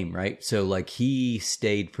understood the game, right? So like he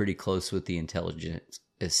stayed pretty close with the intelligence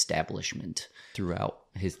establishment throughout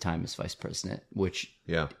his time as vice president, which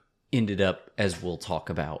ended up, as we'll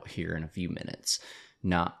talk about here in a few minutes,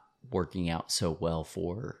 not working out so well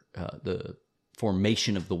for the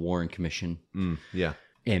formation of the Warren Commission.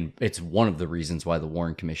 And it's one of the reasons why the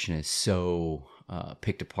Warren Commission is so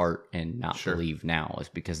picked apart and not believed now, is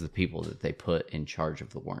because of the people that they put in charge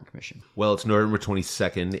of the Warren Commission. Well, it's November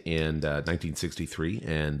 22nd in 1963,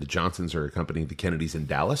 and the Johnsons are accompanying the Kennedys in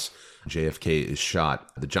Dallas. JFK is shot.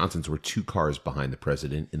 The Johnsons were 2 cars behind the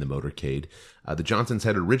president in the motorcade. The Johnsons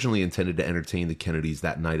had originally intended to entertain the Kennedys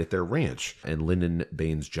that night at their ranch, and Lyndon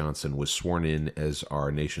Baines Johnson was sworn in as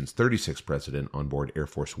our nation's 36th president on board Air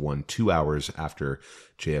Force One 2 hours after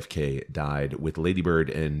JFK died, with Lady Bird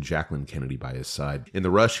and Jacqueline Kennedy by his side. In the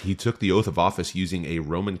rush, he took the oath of office using a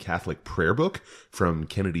Roman Catholic prayer book from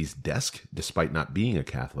Kennedy's desk, despite not being a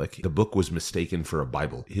Catholic. The book was mistaken for a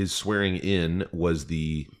Bible. His swearing in was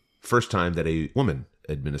the first time that a woman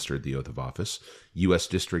administered the oath of office. U.S.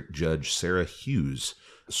 District Judge Sarah Hughes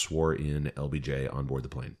swore in LBJ on board the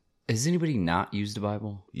plane. Has anybody not used a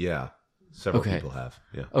Bible? Yeah. Several people have.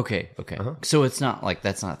 Yeah. Okay. So it's not like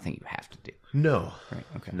that's not a thing you have to do. No. Right.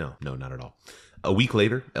 Okay. No, not at all. A week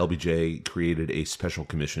later, LBJ created a special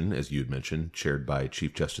commission, as you had mentioned, chaired by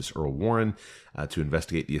Chief Justice Earl Warren, to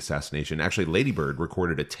investigate the assassination. Actually, Lady Bird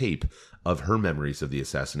recorded a tape of her memories of the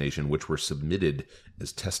assassination, which were submitted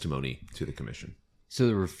as testimony to the commission. So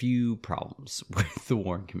there were a few problems with the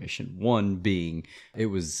Warren Commission. One being it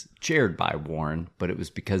was chaired by Warren, but it was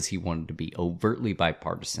because he wanted to be overtly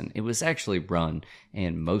bipartisan. It was actually run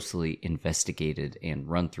and mostly investigated and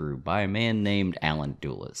run through by a man named Alan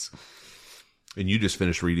Dulles. And you just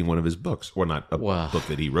finished reading one of his books. Well, not a book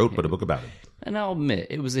that he wrote, but a book about him. And I'll admit,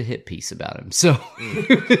 it was a hit piece about him. So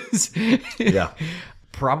it was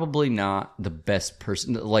probably not the best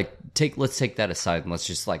person. Like, let's take that aside and let's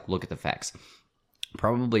just like look at the facts.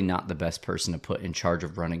 Probably not the best person to put in charge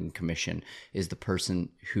of running a commission is the person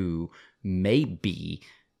who may be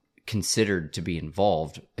considered to be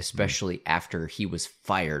involved, especially after he was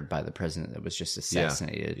fired by the president that was just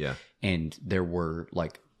assassinated. Yeah. And there were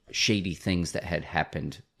like shady things that had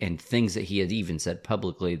happened and things that he had even said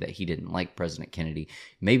publicly that he didn't like President Kennedy.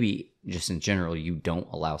 Maybe just in general, you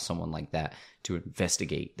don't allow someone like that to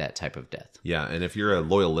investigate that type of death. Yeah, and if you're a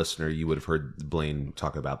loyal listener, you would have heard Blaine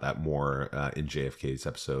talk about that more in JFK's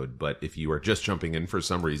episode. But if you are just jumping in for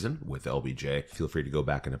some reason with LBJ, feel free to go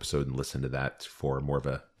back an episode and listen to that for more of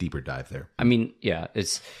a deeper dive there. I mean, yeah,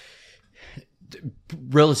 it's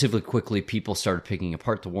relatively quickly people started picking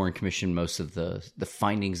apart the Warren Commission. Most of the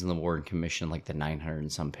findings in the Warren Commission, like the 900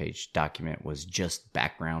 and some page document, was just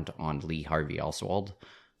background on Lee Harvey Oswald,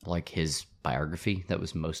 like his biography. That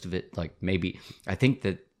was most of it. Like maybe, I think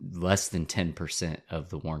that less than 10% of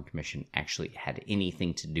the Warren Commission actually had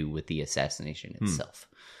anything to do with the assassination itself.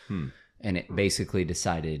 And it basically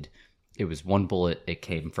decided it was one bullet, it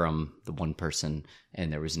came from the one person,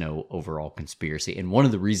 and there was no overall conspiracy. And one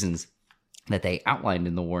of the reasons that they outlined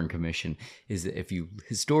in the Warren Commission is that if you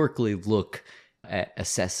historically look at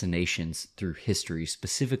assassinations through history,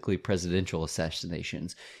 specifically presidential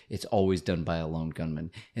assassinations, it's always done by a lone gunman.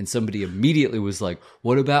 And somebody immediately was like,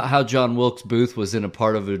 what about how John Wilkes Booth was in a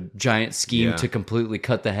part of a giant scheme to completely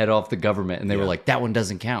cut the head off the government? And they were like, that one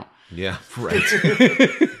doesn't count. Yeah, right.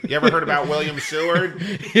 You ever heard about William Seward?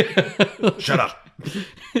 Shut up.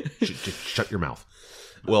 Shut your mouth.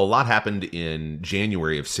 Well, a lot happened in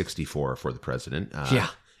January of 64 for the president.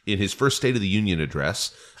 In his first State of the Union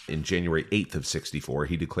address, in January 8th of 64,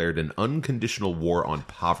 he declared an unconditional war on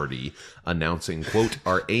poverty, announcing, quote,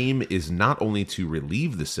 "Our aim is not only to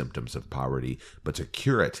relieve the symptoms of poverty, but to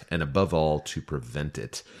cure it, and above all, to prevent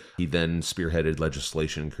it." He then spearheaded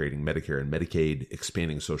legislation creating Medicare and Medicaid,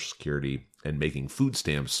 expanding Social Security, and making food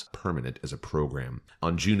stamps permanent as a program.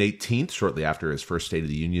 On June 18th, shortly after his first State of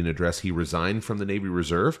the Union address, he resigned from the Navy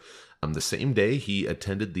Reserve. The same day, he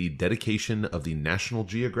attended the dedication of the National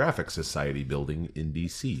Geographic Society building in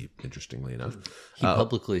D.C., interestingly enough. He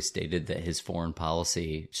publicly stated that his foreign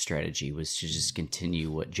policy strategy was to just continue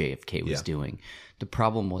what JFK was doing. The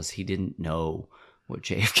problem was he didn't know what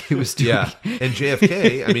JFK was doing. Yeah, and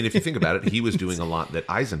JFK, I mean, if you think about it, he was doing a lot that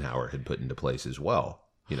Eisenhower had put into place as well,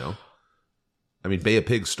 you know? I mean, Bay of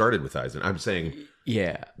Pigs started with Eisenhower. I'm saying...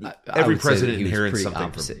 Yeah. Every president inherits something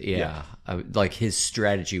opposite. from... Yeah. Like his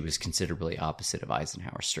strategy was considerably opposite of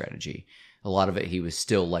Eisenhower's strategy. A lot of it he was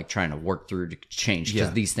still like trying to work through to change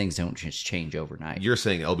because these things don't just change overnight. You're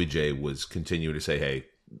saying LBJ was continuing to say, hey,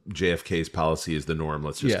 JFK's policy is the norm.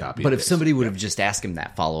 Let's just copy it. But if somebody would have just asked him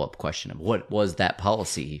that follow-up question of what was that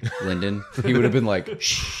policy, Lyndon, he would have been like,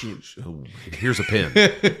 "Shh, here's a pin."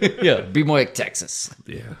 Yeah, be more like Texas.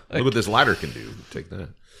 Yeah, look what this lighter can do. Take that.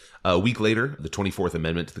 A week later, the 24th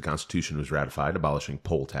Amendment to the Constitution was ratified, abolishing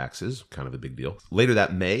poll taxes, kind of a big deal. Later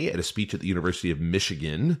that May, at a speech at the University of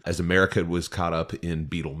Michigan, as America was caught up in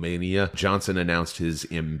Beatlemania, Johnson announced his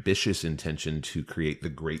ambitious intention to create the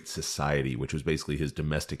Great Society, which was basically his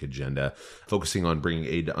domestic agenda, focusing on bringing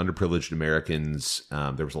aid to underprivileged Americans.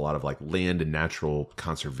 There was a lot of like land and natural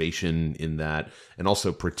conservation in that, and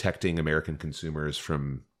also protecting American consumers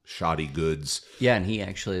from shoddy goods. Yeah, and he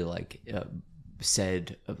actually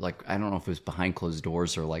said, like, I don't know if it was behind closed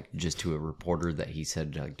doors or like just to a reporter that he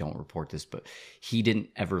said, like, don't report this, but he didn't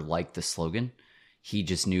ever like the slogan. He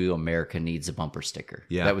just knew America needs a bumper sticker.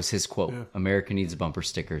 Yeah. That was his quote. Yeah. America needs a bumper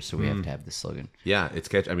sticker, so we have to have the slogan. Yeah, it's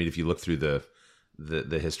catch. I mean, if you look through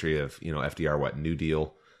the history of, you know, FDR, New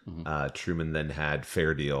Deal, Truman then had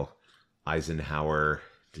Fair Deal, Eisenhower,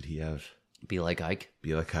 did he have? Be Like Ike.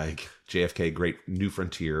 Be Like Ike. JFK, Great New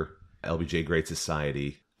Frontier. LBJ, Great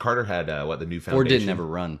Society. Carter had the New Foundation. Ford didn't ever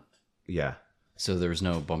run. Yeah. So there was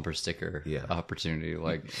no bumper sticker opportunity.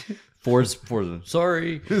 Like, Ford's for them.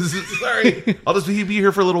 Sorry. Sorry. I'll just be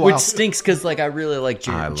here for a little while. Which stinks because, like, I really like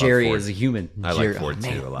Jerry as a human. I like Ford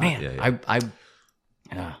too a lot.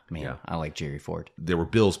 I like Jerry Ford. There were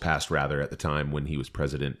bills passed, rather, at the time when he was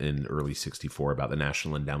president in early 64 about the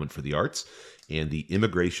National Endowment for the Arts and the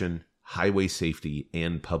Immigration, Highway Safety,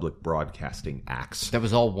 and Public Broadcasting Acts. That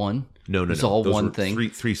was all one? No. It was all those one thing?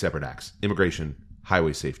 Three separate acts. Immigration,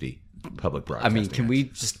 Highway Safety, Public Broadcasting. I mean, can we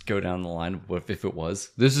just go down the line of what if it was?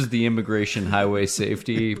 This is the Immigration, Highway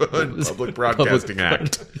Safety, Public Broadcasting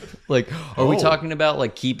Act. Like, are we talking about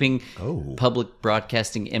like keeping public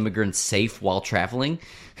broadcasting immigrants safe while traveling?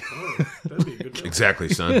 That'd be a good one. Exactly,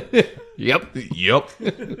 son. Yep.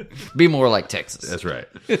 Be more like Texas. That's right.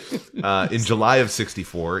 In July of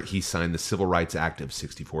 64, he signed the Civil Rights Act of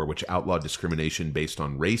 64, which outlawed discrimination based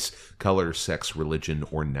on race, color, sex, religion,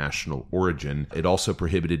 or national origin. It also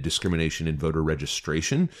prohibited discrimination in voter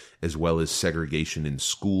registration, as well as segregation in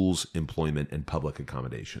schools, employment, and public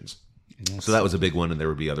accommodations. So that was a big one, and there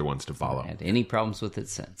would be other ones to follow. Had any problems with it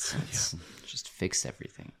since. Just fixed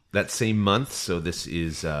everything. That same month, so this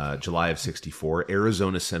is July of 64,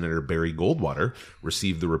 Arizona Senator Barry Goldwater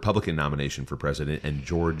received the Republican nomination for president, and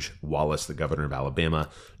George Wallace, the governor of Alabama,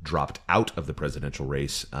 dropped out of the presidential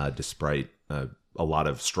race despite a lot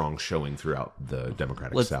of strong showing throughout the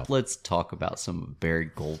Democratic South. Let's talk about some of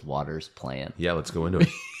Barry Goldwater's plan. Yeah, let's go into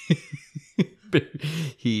it.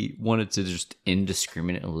 He wanted to just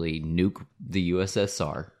indiscriminately nuke the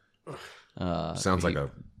USSR. Sounds like a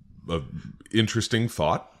interesting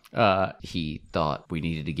thought. He thought we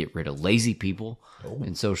needed to get rid of lazy people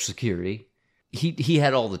in Social Security. He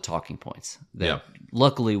had all the talking points that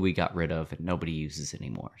luckily we got rid of and nobody uses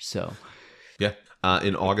anymore. So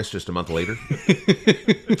in August, just a month later,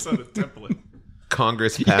 it's on a template.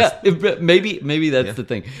 Congress passed. Yeah, maybe that's the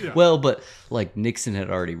thing. Yeah. Well, but like Nixon had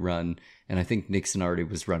already run, and I think Nixon already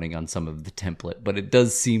was running on some of the template. But it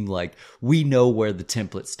does seem like we know where the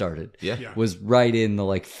template started. Yeah. Was right in the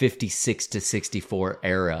like 56 to 64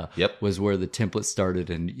 era. Yep. Was where the template started,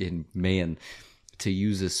 and man, to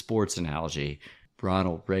use a sports analogy,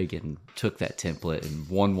 Ronald Reagan took that template and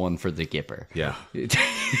won one for the Gipper. Yeah. And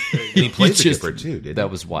he played the Gipper too, didn't he?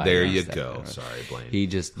 That was why. There you go. Sorry, Blaine. He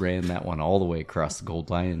just ran that one all the way across the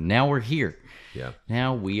gold line, and now we're here. Yeah.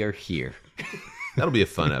 Now we are here. That'll be a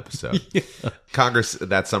fun episode. Congress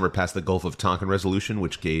that summer passed the Gulf of Tonkin Resolution,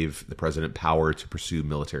 which gave the president power to pursue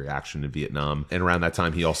military action in Vietnam. And around that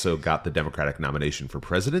time, he also got the Democratic nomination for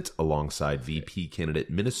president alongside VP candidate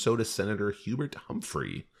Minnesota Senator Hubert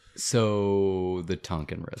Humphrey. So the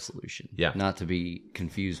Tonkin Resolution. Yeah. Not to be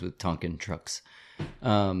confused with Tonkin trucks.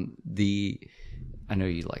 I know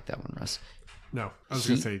you like that one, Russ. No, I was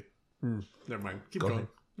going to say, never mind. Keep going. ahead.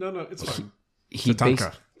 No, it's fine. He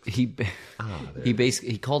Tatanka.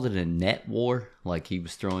 He called it a net war, like he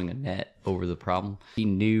was throwing a net over the problem. He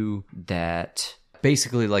knew that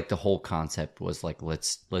basically like the whole concept was like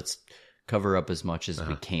let's cover up as much as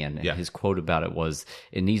we can. And his quote about it was,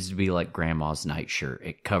 "It needs to be like grandma's nightshirt.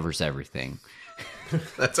 It covers everything."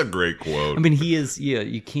 That's a great quote. I mean, he is. Yeah,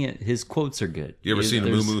 you can't. His quotes are good. You ever seen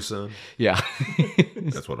There's- Moo Moo Son? Yeah.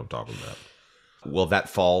 That's what I'm talking about. Well, that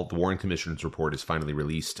fall, the Warren Commission's report is finally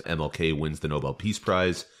released. MLK wins the Nobel Peace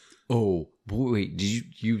Prize. Oh, boy, wait, did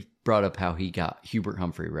you brought up how he got Hubert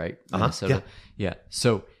Humphrey, right? Minnesota? Yeah.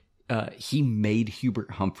 So he made Hubert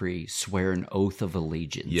Humphrey swear an oath of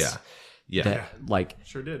allegiance. Yeah. That, like,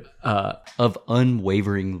 Sure did. of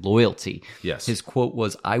unwavering loyalty. Yes. His quote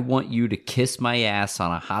was, "I want you to kiss my ass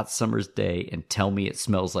on a hot summer's day and tell me it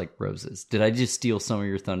smells like roses." Did I just steal some of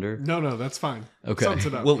your thunder? No, that's fine. Okay. Sums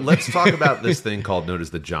it up. Well, let's talk about this thing known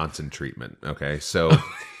as the Johnson treatment. Okay, so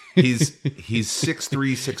he's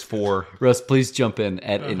 6'3", 6'4". Russ, please jump in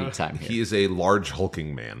at any time here. He is a large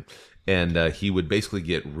hulking man, and he would basically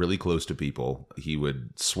get really close to people. He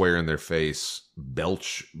would swear in their face,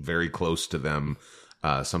 belch very close to them,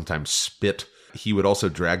 sometimes spit. He would also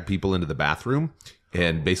drag people into the bathroom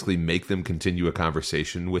and basically make them continue a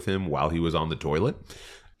conversation with him while he was on the toilet.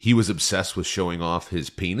 He was obsessed with showing off his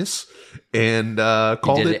penis and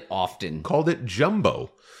called did it often. Called it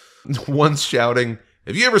jumbo. Once shouting,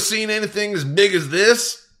 "Have you ever seen anything as big as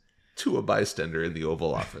this?" to a bystander in the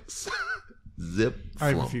Oval Office. Zip. I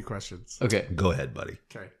have a flump. few questions. Okay. Go ahead, buddy.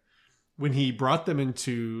 Okay. When he brought them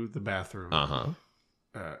into the bathroom, Uh-huh.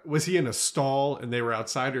 Was he in a stall and they were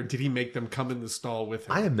outside, or did he make them come in the stall with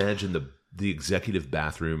him? I imagine the executive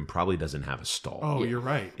bathroom probably doesn't have a stall. Oh, you're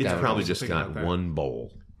right. It's Yeah, I probably was just thinking got about that. one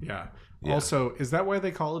bowl. Yeah. Yeah. Also, is that why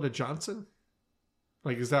they call it a Johnson?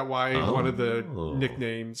 Like, is that why one of the Oh.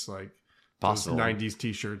 nicknames, like Possible. those 90s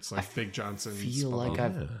t-shirts, like Big Johnson? feel like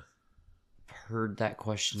I've Yeah. heard that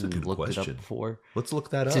question That's a and good looked it question. up before. Let's look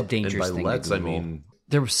that It's up. a dangerous and by thing to let's, I Google. mean,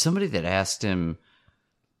 There was somebody that asked him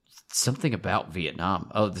something about Vietnam.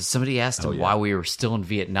 Oh, somebody asked him why we were still in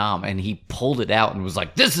Vietnam, and he pulled it out and was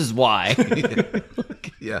like, "This is why."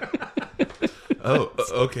 yeah. Oh,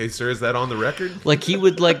 okay, sir. Is that on the record? Like he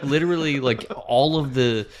would like literally like all of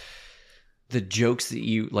the jokes that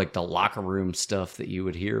you like, the locker room stuff that you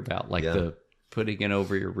would hear about, like the putting it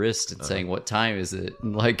over your wrist and saying what time is it,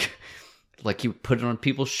 and like he would put it on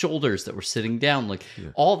people's shoulders that were sitting down, like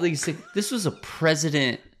all these things. This was a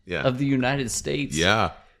president of the United States.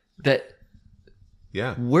 Yeah. That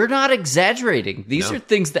Yeah. we're not exaggerating. These No. are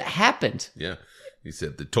things that happened. Yeah. He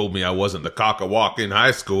said, they told me I wasn't the cock a walk in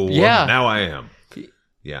high school. Well, Yeah. now I am.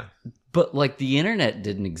 Yeah. But like the internet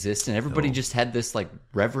didn't exist, and everybody just had this like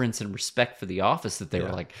reverence and respect for the office that they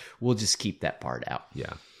were like, we'll just keep that part out.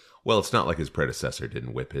 Yeah. Well, it's not like his predecessor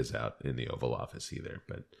didn't whip his out in the Oval Office either,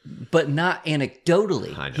 But not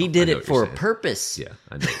anecdotally. I know. He did I know it what you're for a saying. purpose. yeah,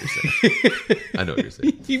 I know what you're saying. I know what you're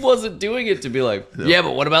saying. He wasn't doing it to be like, yeah,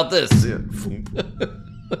 but what about this? Yeah.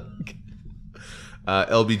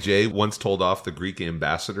 LBJ once told off the Greek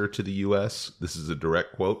ambassador to the U.S. This is a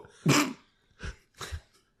direct quote.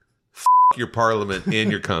 Your parliament and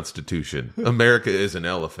your constitution. America is an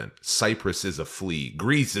elephant. Cyprus is a flea.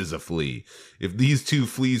 Greece is a flea. If these two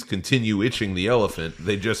fleas continue itching the elephant,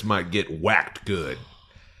 they just might get whacked good.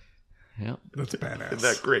 Yeah, That's badass. Isn't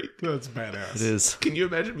that great? That's badass. it is. Can you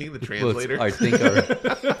imagine being the Well, it's-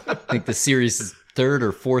 translator? I think the series' third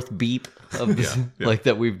or fourth beep of this, like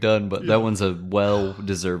that we've done, but that one's a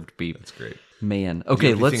well-deserved beep. That's great. Man. Okay,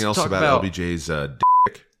 Anything let's else talk about about LBJ's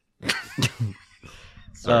dick?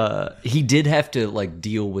 he did have to like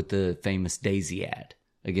deal with the famous Daisy ad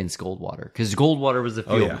against Goldwater, because Goldwater was a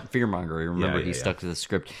fearmonger. Remember, Yeah, he yeah. stuck to the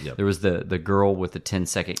script. Yep. There was the girl with the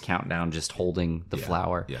 10-second countdown just holding the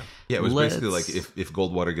flower. Yeah. Yeah, it was basically like Let's- if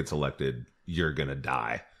Goldwater gets elected, you're going to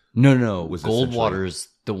die. No. Was essentially- Goldwater's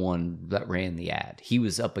the one that ran the ad. He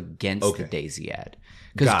was up against the Daisy ad.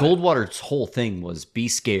 Because Got it. Goldwater's whole thing was be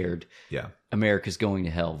scared. Yeah. America's going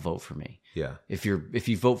to hell. Vote for me. Yeah. If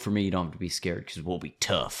you vote for me, you don't have to be scared because we'll be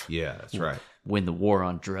tough. Yeah, that's right. Win the war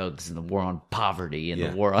on drugs and the war on poverty and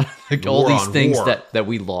Yeah. the war on like, The all war these on things war. that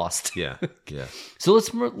we lost. Yeah. Yeah. So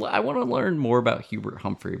I want to learn more about Hubert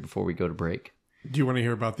Humphrey before we go to break. Do you want to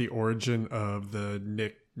hear about the origin of the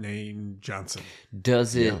nickname Johnson?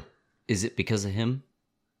 Does it? Is it because of him?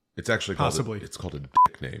 It's actually Possibly. It's called a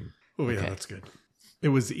dick name. Oh, yeah, Okay. that's good. It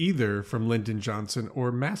was either from Lyndon Johnson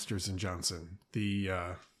or Masters and Johnson, the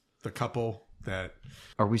couple that...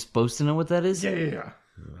 Are we supposed to know what that is? Yeah.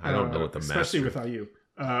 I don't know what the especially master... without you.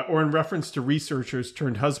 Or in reference to researchers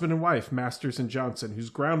turned husband and wife, Masters and Johnson, whose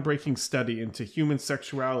groundbreaking study into human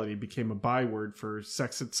sexuality became a byword for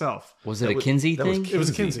sex itself. Was it a Kinsey thing? It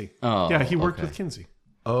was Kinsey. Oh, yeah, he worked okay. with Kinsey.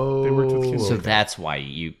 Oh. They worked with Kinsey. So that's why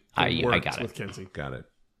I Worked got with it. Kinsey. Got it.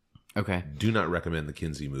 Okay. Do not recommend the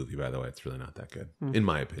Kinsey movie, by the way. It's really not that good, in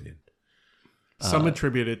my opinion. Some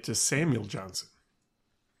attribute it to Samuel Johnson.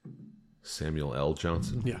 Samuel L.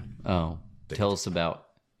 Johnson. Yeah. Oh, tell us about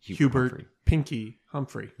Hubert Pinky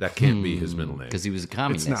Humphrey. That can't be his middle name. because he was a It's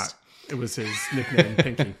communist. not. It was his nickname,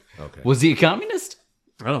 Pinky. Okay. Was he a communist?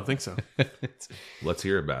 I don't think so. Let's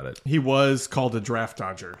hear about it. He was called a draft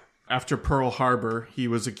dodger. After Pearl Harbor, he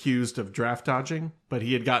was accused of draft dodging, but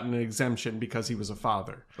he had gotten an exemption because he was a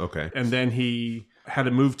father. Okay. And then he had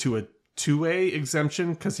to move to a 2A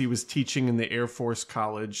exemption because he was teaching in the Air Force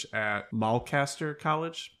College at Mulcaster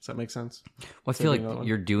College. Does that make sense? Well, I feel another like one?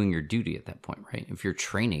 you're doing your duty at that point, right? If you're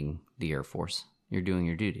training the Air Force, you're doing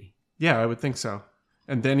your duty. Yeah, I would think so.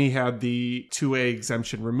 And then he had the 2A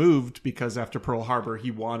exemption removed because after Pearl Harbor,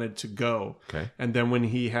 he wanted to go. Okay. And then when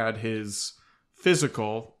he had his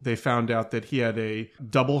physical, they found out that he had a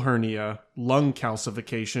double hernia, lung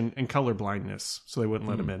calcification, and color blindness. So they wouldn't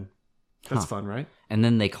let him in. That's fun, right? And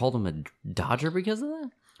then they called him a Dodger because of that?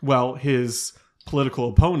 Well, his political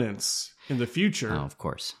opponents in the future Oh, of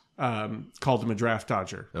course. called him a draft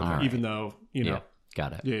dodger, Okay. even though, you know. Yeah,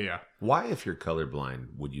 got it. Yeah. Why, if you're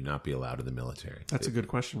colorblind, would you not be allowed in the military? That's a good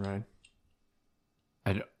question, Ryan.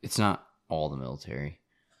 It's not all the military.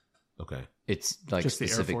 Okay. It's like Just the Air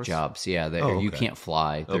specific Force? jobs. Yeah, Oh, you okay. can't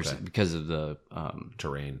fly. There's Okay. because of the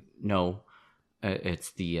Terrain no.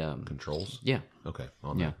 It's the controls? yeah. Okay.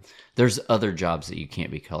 I'll Yeah, know. there's other jobs that you can't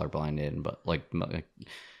be colorblind in, but like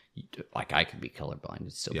I could be colorblind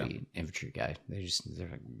and still Yeah. be an infantry guy. They're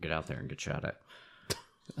like, get out there and get shot at.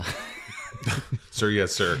 Sir,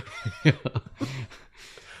 yes, sir.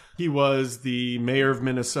 He was the mayor of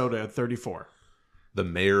Minnesota at 34. The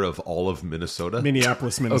mayor of all of Minnesota?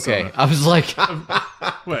 Minneapolis, Minnesota. Okay, I was like,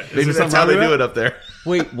 What? Is Maybe there that's something how wrong they with do that? it up there.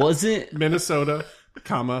 wait, was it Minnesota,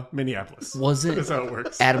 Minneapolis. That's how it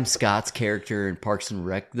works. Adam Scott's character in Parks and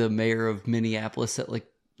Rec the mayor of Minneapolis at like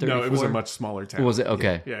 34? No, it was a much smaller town. Was it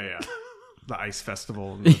okay? Yeah. The ice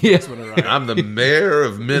festival. And the Yeah. Winter Riot. I'm the mayor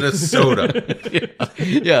of Minnesota.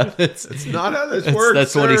 Yeah, It's not how this works.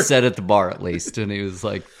 that's what he sir. said at the bar, at least, and he was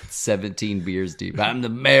like 17 beers deep. I'm the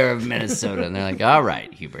mayor of Minnesota, and they're like, "All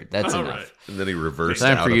right, Hubert, that's All enough." right. And then he reversed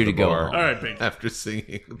Time out for of you the to go bar home. All right, Big. after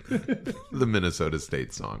singing the Minnesota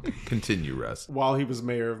State song. Continue, Russ. While he was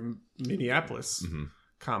mayor of Minneapolis,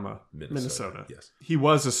 Minnesota, Minnesota. yes. He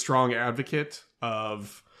was a strong advocate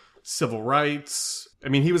of civil rights. I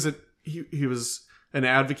mean, he was an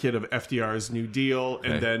advocate of FDR's New Deal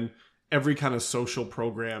and then every kind of social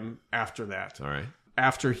program after that. All right.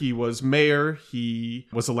 After he was mayor, he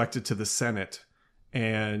was elected to the Senate,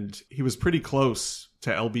 and he was pretty close to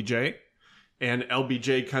LBJ. And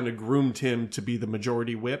LBJ kind of groomed him to be the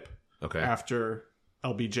majority whip Okay. after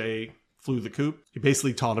LBJ flew the coop. He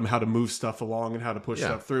basically taught him how to move stuff along and how to push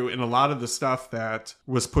stuff through. And a lot of the stuff that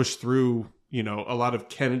was pushed through, you know, a lot of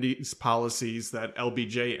Kennedy's policies that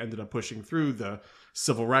LBJ ended up pushing through, the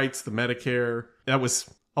civil rights, the Medicare, that was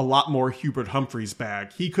a lot more Hubert Humphrey's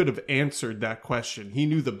bag. He could have answered that question. He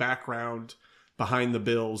knew the background behind the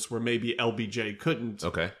bills where maybe LBJ couldn't.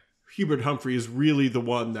 Okay. Hubert Humphrey is really the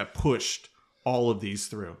one that pushed all of these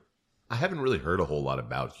through. I haven't really heard a whole lot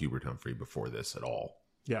about Hubert Humphrey before this at all.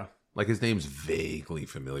 Yeah. Like, his name's vaguely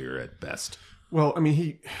familiar at best. Well, I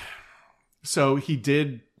mean,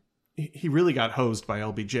 he really got hosed by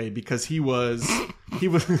LBJ because he was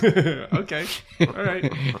okay. All right.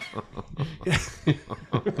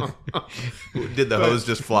 Did the hose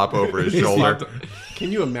just flop over his shoulder?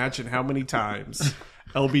 Can you imagine how many times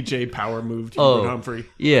LBJ power moved Hubert Humphrey?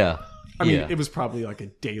 Yeah. I mean, it was probably like a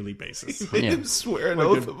daily basis. Made Yeah. him swear an Like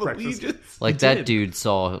oath a of breakfast. allegiance. Like He that did. dude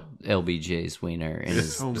saw LBJ's wiener in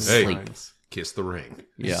his So many sleep. times. Kiss the ring.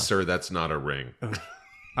 Yeah. Sir, that's not a ring.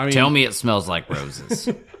 I mean, Tell me it smells like roses.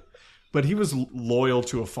 but he was loyal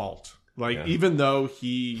to a fault. Like, even though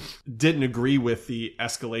he didn't agree with the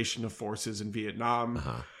escalation of forces in Vietnam,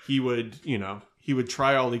 he would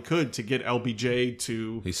try all he could to get LBJ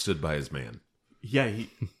to, He stood by his man. he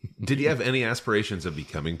Did he have any aspirations of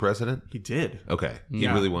becoming president? did. Okay. He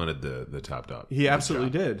Yeah. really wanted the top dog. He absolutely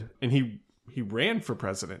did. And he ran for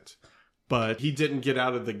president. but he didn't get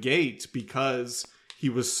out of the gate because he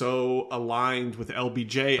was so aligned with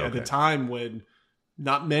LBJ at a time when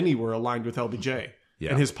not many were aligned with LBJ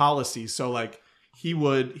and his policies. So like he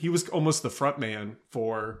was almost the front man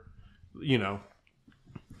for,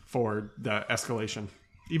 for the escalation,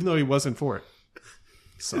 even though he wasn't for it.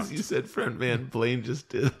 As you said front man, Blaine just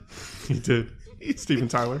did. He did. Steven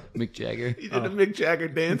Tyler. Mick Jagger. He did a Mick Jagger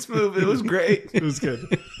dance move. It was great. It was good.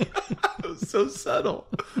 It was so subtle.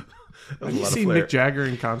 Have you seen Mick Jagger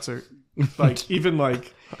in concert? Like even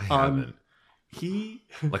like on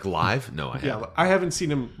like live? No, I haven't. Yeah, I haven't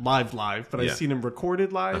seen him live, but I've seen him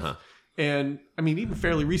recorded live. And I mean, even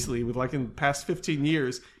fairly recently, with like in the past 15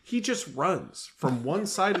 years, he just runs from one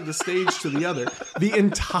side of the stage to the other the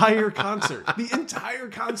entire concert.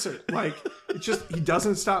 Like he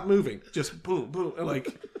doesn't stop moving. Just boom, boom.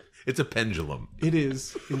 Like it's a pendulum. It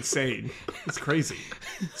is insane. It's crazy.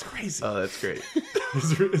 Oh, that's great.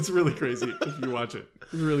 It's really crazy if you watch it.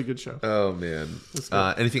 It's a really good show. Oh man.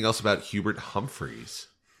 Anything else about Hubert Humphreys?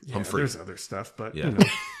 Yeah, there's other stuff, but I don't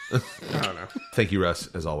know. Thank you, Russ,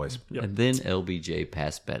 as always. Yep. And then LBJ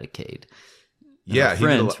passed Medicaid. Yeah, our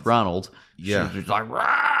friend Ronald. Yeah, she's like,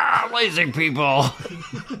 rah, lazy people.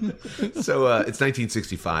 So it's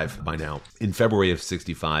 1965 by now. In February of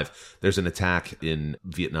 65, there's an attack in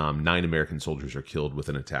Vietnam. 9 American soldiers are killed with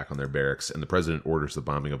an attack on their barracks, and the president orders the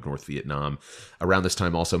bombing of North Vietnam. Around this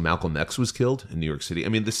time, also Malcolm X was killed in New York City. I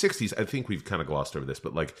mean, the 60s. I think we've kind of glossed over this,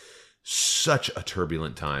 but like. Such a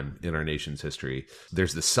turbulent time in our nation's history.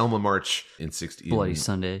 There's the Selma March in Bloody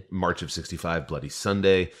Sunday. March of 65, Bloody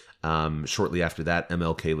Sunday. Shortly after that,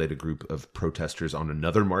 MLK led a group of protesters on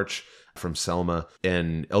another march from Selma.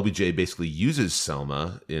 And LBJ basically uses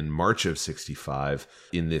Selma in March of 65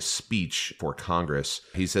 in this speech for Congress.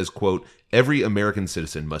 He says, quote, "Every American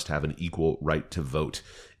citizen must have an equal right to vote."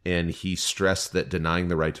 And he stressed that denying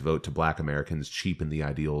the right to vote to Black Americans cheapened the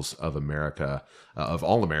ideals of America, of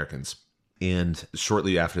all Americans. And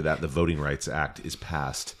shortly after that, the Voting Rights Act is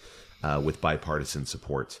passed with bipartisan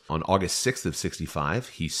support. On August 6th of 65,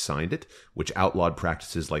 he signed it, which outlawed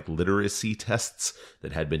practices like literacy tests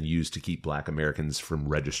that had been used to keep Black Americans from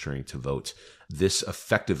registering to vote. This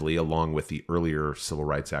effectively, along with the earlier Civil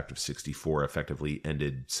Rights Act of 64, effectively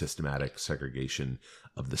ended systematic segregation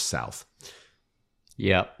of the South.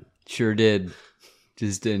 Yep, sure did.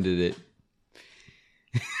 Just ended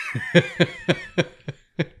it.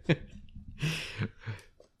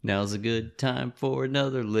 Now's a good time for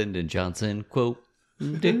another Lyndon Johnson quote.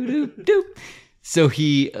 Doo-doo-doo. So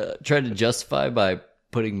he tried to justify by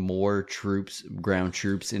putting more ground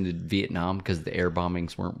troops into Vietnam because the air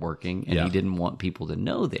bombings weren't working. And he didn't want people to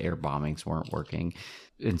know the air bombings weren't working.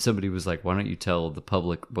 And somebody was like, why don't you tell the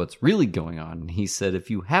public what's really going on? And he said,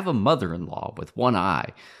 if you have a mother-in-law with one eye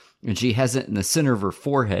and she has it in the center of her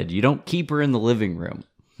forehead, you don't keep her in the living room.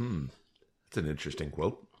 That's an interesting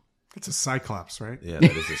quote. It's a Cyclops, right? Yeah,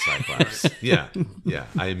 that is a Cyclops. Yeah.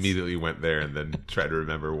 I immediately went there and then tried to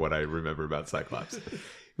remember what I remember about Cyclops.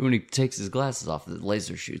 When he takes his glasses off, the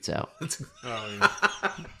laser shoots out. Oh,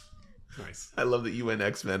 yeah. Nice. I love that you went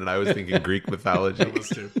X-Men and I was thinking Greek mythology. I was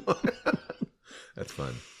too. That's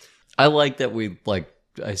fun. I like that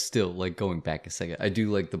I still like going back a second. I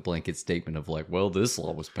do like the blanket statement of like, well, this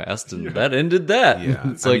law was passed and that ended that.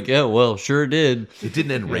 Yeah. It's sure did. It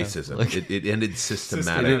didn't end racism. Like, it ended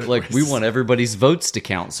systematic. We want everybody's votes to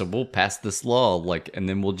count, so we'll pass this law, and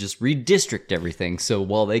then we'll just redistrict everything. So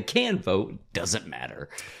while they can vote, doesn't matter.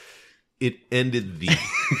 It ended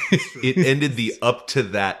the up to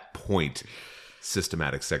that point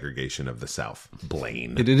systematic segregation of the South.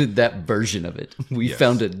 Blaine. It ended that version of it. We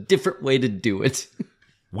found a different way to do it.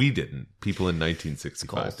 We didn't. People in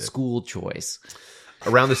 1965 did. School choice.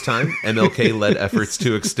 Around this time, MLK led efforts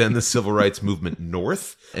to extend the civil rights movement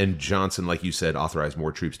north, and Johnson, like you said, authorized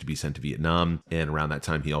more troops to be sent to Vietnam. And around that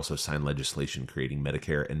time, he also signed legislation creating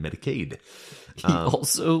Medicare and Medicaid. He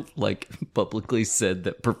also, publicly said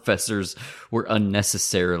that professors were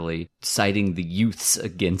unnecessarily citing the youths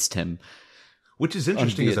against him. Which is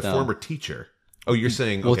interesting as a former teacher. Oh, you're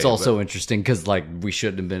saying... Well, it's also interesting because, we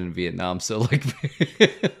shouldn't have been in Vietnam. So,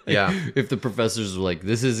 if the professors were like,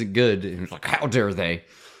 this isn't good, and it's like, how dare they?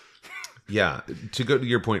 Yeah. To go to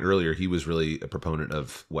your point earlier, he was really a proponent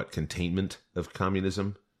of, containment of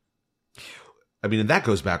communism? I mean, and that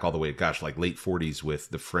goes back all the way, late 40s with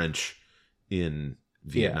the French in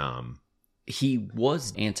Vietnam. Yeah. He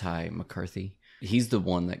was anti-McCarthy. He's the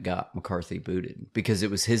one that got McCarthy booted because it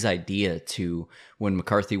was his idea when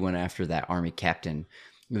McCarthy went after that army captain,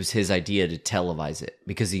 it was his idea to televise it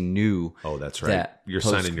because he knew. Oh, that's right. You're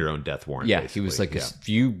signing your own death warrant. Yeah. Basically. He was like, if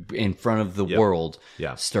you in front of the world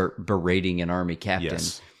start berating an army captain,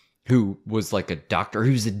 who was like a doctor.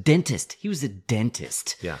 He was a dentist.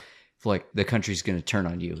 Yeah. Like, the country's going to turn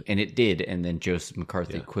on you. And it did. And then Joseph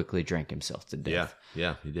McCarthy quickly drank himself to death.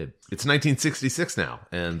 Yeah, he did. It's 1966 now,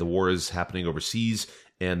 and the war is happening overseas,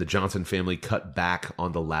 and the Johnson family cut back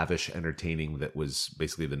on the lavish entertaining that was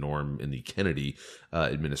basically the norm in the Kennedy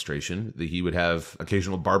administration. He would have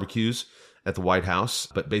occasional barbecues at the White House,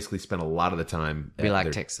 but basically spent a lot of the time Be at like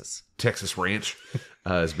their Texas. Texas ranch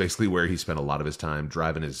is basically where he spent a lot of his time,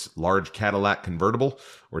 driving his large Cadillac convertible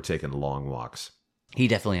or taking long walks. He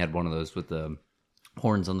definitely had one of those with the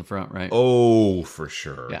horns on the front, right? Oh, for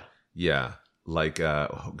sure. Yeah. Yeah. Like,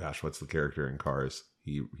 oh gosh, what's the character in Cars?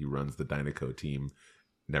 He runs the Dynaco team.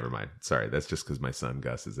 Never mind. Sorry, that's just because my son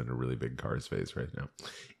Gus is in a really big Cars phase right now.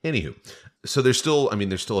 Anywho, so there's still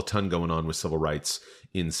a ton going on with civil rights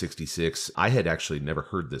in 66. I had actually never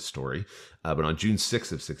heard this story, but on June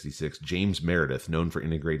 6th of 66, James Meredith, known for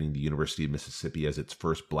integrating the University of Mississippi as its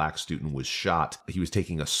first black student, was shot. He was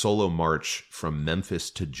taking a solo march from Memphis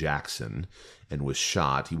to Jackson and was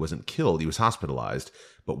shot. He wasn't killed. He was hospitalized.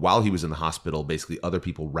 But while he was in the hospital, basically other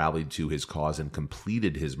people rallied to his cause and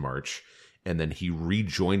completed his march. And then he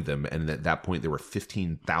rejoined them. And at that point, there were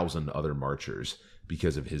 15,000 other marchers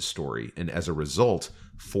because of his story. And as a result,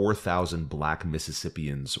 4,000 black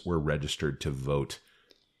Mississippians were registered to vote.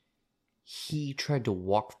 He tried to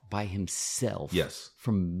walk by himself. Yes.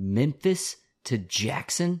 From Memphis to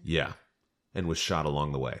Jackson. Yeah. And was shot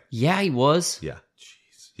along the way. Yeah, he was. Yeah.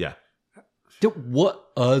 Jeez. Yeah. What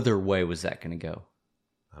other way was that going to go?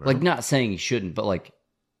 Like, not saying he shouldn't, but like,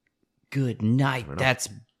 good night. That's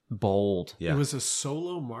bold. Yeah. It was a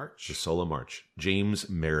solo march? The solo march. James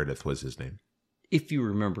Meredith was his name. If you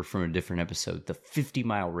remember from a different episode, the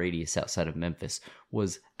 50-mile radius outside of Memphis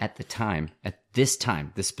was at this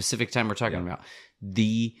specific time we're talking about,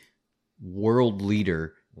 the world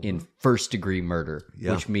leader in first-degree murder,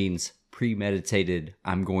 which means premeditated,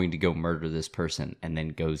 I'm going to go murder this person, and then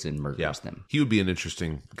goes and murders them. He would be an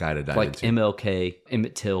interesting guy to dive like into. MLK,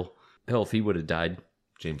 Emmett Till. Hell, if he would have died.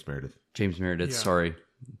 James Meredith. Sorry.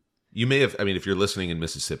 You may have, if you're listening in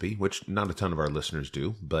Mississippi, which not a ton of our listeners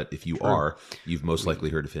do, but if you are, you've most likely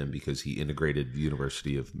heard of him because he integrated the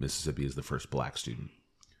University of Mississippi as the first black student.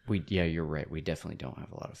 You're right. We definitely don't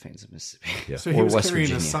have a lot of fans of Mississippi. Yeah. So he Or was West carrying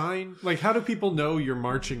Virginia. a sign? Like, how do people know you're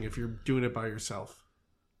marching if you're doing it by yourself?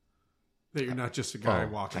 That you're not just a guy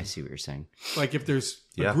walking. I see what you're saying. Like, if there's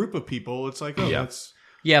a group of people, it's like, that's...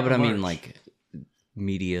 Yeah, but a I mean, march. like,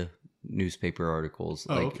 media, newspaper articles,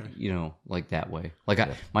 like, okay. like that way. Like,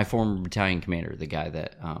 my former battalion commander, the guy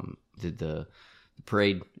that did the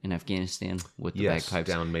parade in Afghanistan with the bagpipes.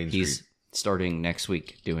 Down Main He's Street. starting next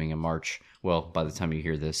week doing a march. Well, by the time you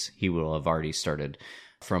hear this, he will have already started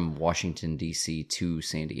from Washington, D.C. to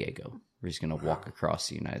San Diego, where he's going to walk across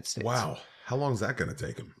the United States. Wow. How long is that going to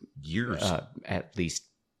take him? Years. At least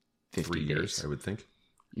 50 3 days. years, I would think.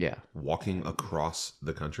 Yeah. Walking across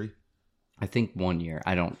the country. I think 1 year.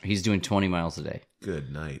 He's doing 20 miles a day.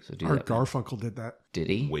 Good night. So do Art that. Garfunkel did that. Did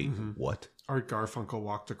he? Wait, what? Art Garfunkel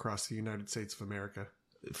walked across the United States of America.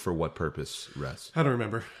 For what purpose, Russ? I don't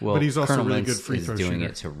remember. Well, but he's also Colonel a really Mintz good free is throw doing shooter.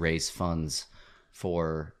 it to raise funds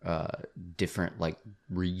for different like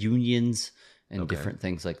reunions and different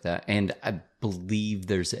things like that. And I believe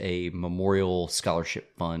there's a memorial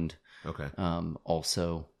scholarship fund. Okay.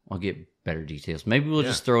 Also, I'll get better details. Maybe we'll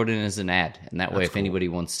just throw it in as an ad, and that way, if anybody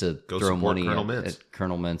wants to throw support money Colonel Mintz. at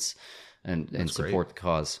Colonel Mintz and support the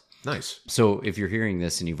cause. Nice. So if you're hearing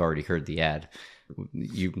this and you've already heard the ad,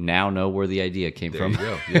 you now know where the idea came There from. you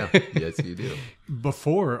go. Yeah. Yes, you do.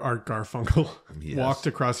 Before Art Garfunkel Yes. walked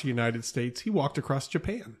across the United States, he walked across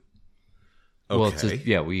Japan. Okay. Well, it's just,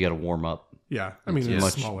 we got to warm up. Yeah, I mean, it's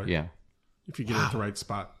Much, smaller. yeah. If you get it at the right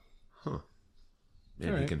spot. And All he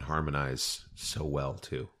right. can harmonize so well,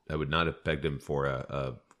 too. I would not have pegged him for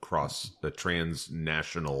a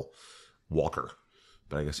transnational walker,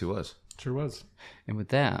 but I guess he was. Sure was. And with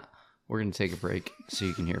that, we're going to take a break so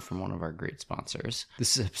you can hear from one of our great sponsors.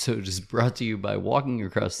 This episode is brought to you by Walking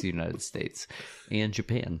Across the United States and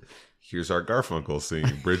Japan. Here's our Garfunkel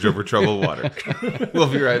singing Bridge Over Troubled Water.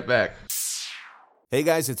 We'll be right back. Hey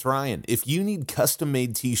guys, it's Ryan. If you need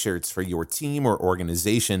custom-made t-shirts for your team or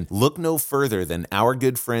organization, look no further than our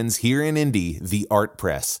good friends here in Indy, The Art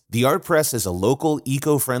Press. The Art Press is a local,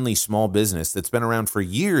 eco-friendly small business that's been around for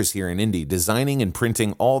years here in Indy, designing and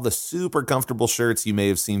printing all the super comfortable shirts you may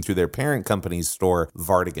have seen through their parent company's store,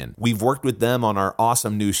 Vardigan. We've worked with them on our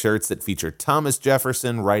awesome new shirts that feature Thomas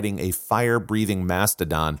Jefferson riding a fire-breathing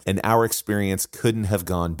mastodon, and our experience couldn't have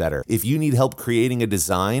gone better. If you need help creating a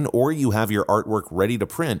design or you have your artwork ready to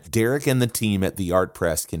print, Derek and the team at The Art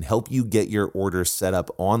Press can help you get your orders set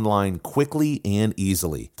up online quickly and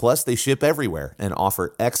easily. Plus, they ship everywhere and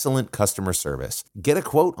offer excellent customer service. Get a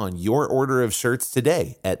quote on your order of shirts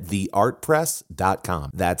today at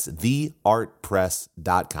theartpress.com. That's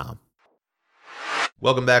theartpress.com.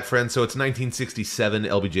 Welcome back, friends. So it's 1967.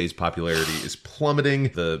 LBJ's popularity is plummeting.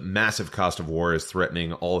 The massive cost of war is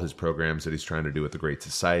threatening all his programs that he's trying to do with the Great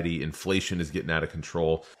Society. Inflation is getting out of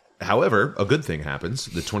control. However, a good thing happens.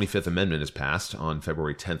 The 25th Amendment is passed on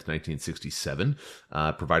February 10th, 1967,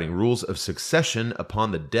 providing rules of succession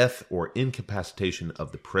upon the death or incapacitation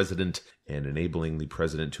of the president and enabling the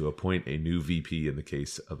president to appoint a new VP in the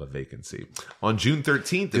case of a vacancy. On June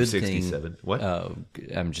 13th of 67. What?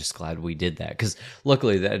 I'm just glad we did that because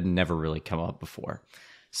luckily that had never really come up before.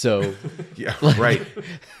 So, yeah, right.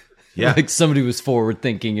 Yeah, like somebody was forward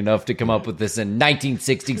thinking enough to come up with this in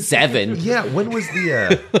 1967. Yeah, when was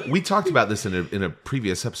the? We talked about this in a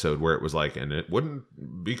previous episode where it was like, and it wouldn't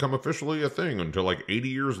become officially a thing until like 80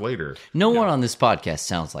 years later. No one on this podcast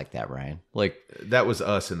sounds like that, Ryan. Like that was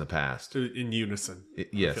us in the past, in unison.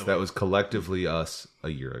 Yes, that was collectively us a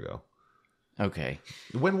year ago. Okay,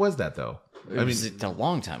 when was that though? It was a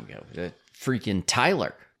long time ago. Freaking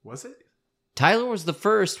Tyler. Was it? Tyler was the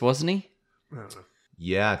first, wasn't he? I don't know.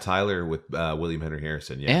 Yeah, Tyler with William Henry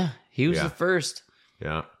Harrison. Yeah, he was the first.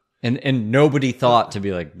 Yeah. And nobody thought to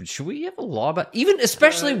be like, should we have a law about, even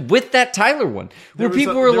especially with that Tyler one, where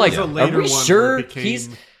people were like, are we sure he's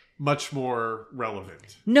much more relevant?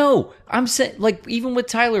 No, I'm saying, like, even with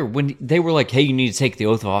Tyler, when they were like, hey, you need to take the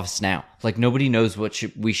oath of office now. Like, nobody knows what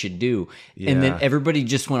we should do. Yeah. And then everybody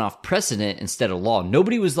just went off precedent instead of law.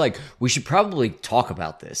 Nobody was like, we should probably talk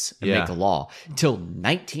about this and make a law until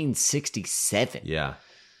 1967. Yeah.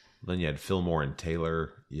 Then you had Fillmore and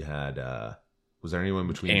Taylor. You had, was there anyone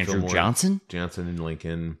between Andrew Fillmore, Johnson and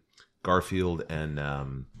Lincoln, Garfield and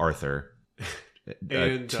Arthur,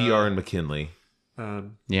 and TR and McKinley.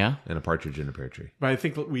 Yeah. And a partridge in a pear tree. But I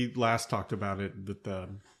think we last talked about it that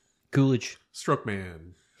Coolidge. Stroke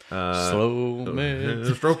Man. Slow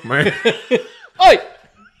man. Stroke Man. Oi!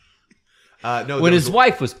 No, when his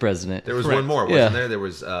wife was president. There was one more, wasn't there? There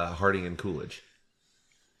was Harding and Coolidge.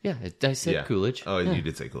 Yeah, I said Coolidge. Oh, you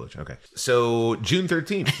did say Coolidge. Okay. So, June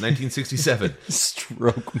 13th, 1967.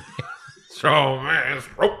 Stroke Man. Stroke Man.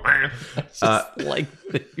 Stroke Man. Just like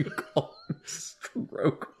that you call him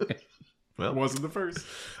Stroke Man. Well, it wasn't the first.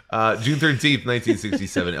 June 13th,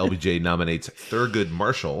 1967, LBJ nominates Thurgood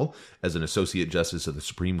Marshall as an Associate Justice of the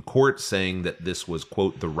Supreme Court, saying that this was,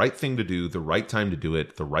 quote, the right thing to do, the right time to do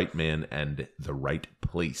it, the right man, and the right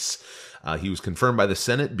place. He was confirmed by the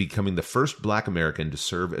Senate, becoming the first black American to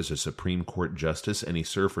serve as a Supreme Court Justice, and he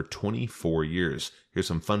served for 24 years. Here's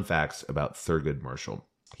some fun facts about Thurgood Marshall.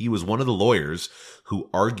 He was one of the lawyers who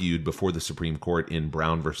argued before the Supreme Court in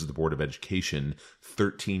Brown versus the Board of Education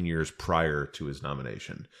 13 years prior to his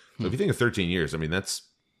nomination. So if you think of 13 years, I mean, it's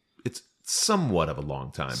somewhat of a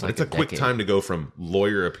long time. But it's a quick time to go from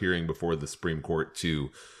lawyer appearing before the Supreme Court to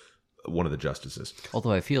one of the justices.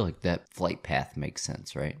 Although I feel like that flight path makes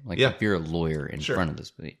sense, right? Like if you're a lawyer in front of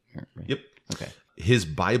this. Right? Yep. Okay. His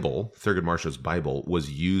Bible, Thurgood Marshall's Bible,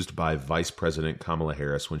 was used by Vice President Kamala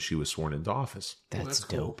Harris when she was sworn into office. That's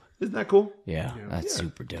dope. Isn't that cool? Yeah, that's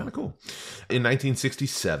super dope. Kind of cool. In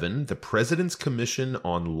 1967, the President's Commission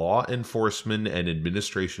on Law Enforcement and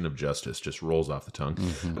Administration of Justice, just rolls off the tongue,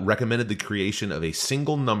 recommended the creation of a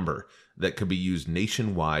single number that could be used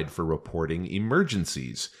nationwide for reporting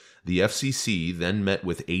emergencies. The FCC then met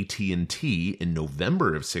with AT&T in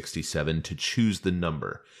November of 67 to choose the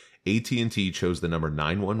number. AT&T chose the number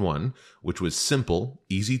 911, which was simple,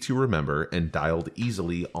 easy to remember, and dialed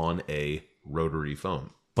easily on a rotary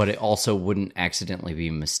phone. But it also wouldn't accidentally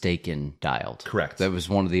be mistaken dialed. Correct. That was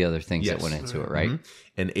one of the other things that went into it, right?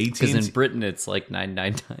 And AT&T, because in Britain it's like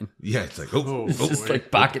 999. Yeah, it's like it's just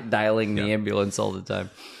like pocket dialing the ambulance all the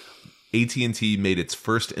time. AT&T made its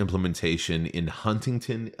first implementation in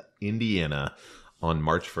Huntington, Indiana, on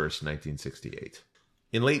March 1st, 1968.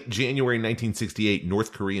 In late January 1968,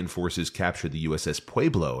 North Korean forces captured the USS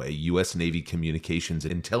Pueblo, a U.S. Navy communications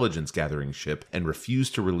intelligence gathering ship, and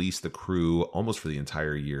refused to release the crew almost for the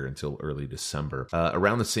entire year until early December.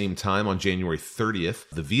 Around the same time, on January 30th,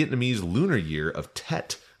 the Vietnamese lunar year of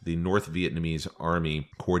Tet, the North Vietnamese Army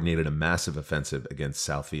coordinated a massive offensive against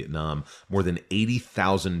South Vietnam. More than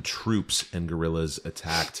 80,000 troops and guerrillas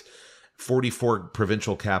attacked 44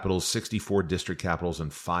 provincial capitals, 64 district capitals,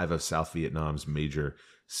 and 5 of South Vietnam's major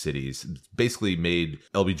cities. Basically made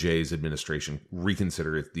LBJ's administration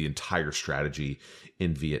reconsider the entire strategy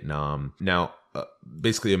in Vietnam. Now,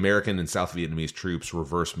 basically, American and South Vietnamese troops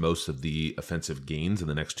reversed most of the offensive gains in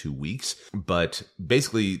the next 2 weeks. But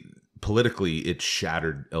basically, politically, it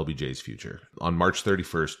shattered LBJ's future. On March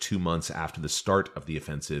 31st, 2 months after the start of the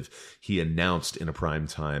offensive, he announced in a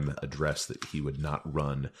primetime address that he would not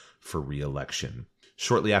run for re-election.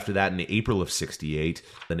 Shortly after that, in April of 1968,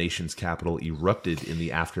 the nation's capital erupted in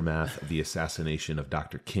the aftermath of the assassination of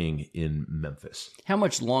Dr. King in Memphis. How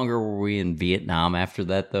much longer were we in Vietnam after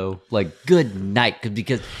that, though? Like, good night,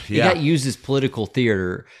 because it got used as political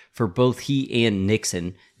theater for both he and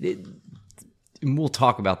Nixon. And we'll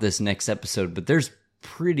talk about this next episode, but there's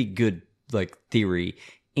pretty good theory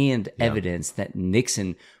and evidence that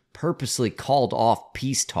Nixon purposely called off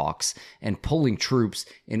peace talks and pulling troops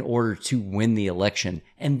in order to win the election,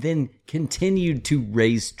 and then continued to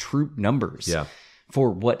raise troop numbers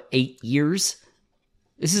for 8 years?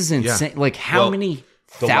 This is insane. How many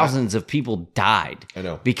thousands of people died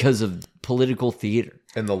because of political theater?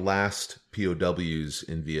 And the last POWs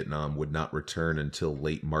in Vietnam would not return until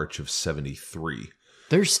late March of 1973.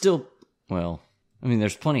 There's still,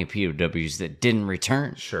 there's plenty of POWs that didn't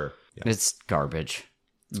return. Sure. Yeah. It's garbage.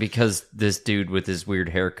 Because this dude with his weird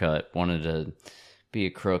haircut wanted to be a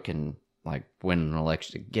crook and win an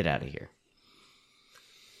election. Get out of here.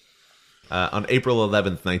 On April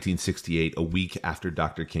 11th, 1968, a week after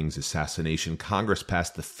Dr. King's assassination, Congress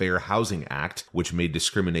passed the Fair Housing Act, which made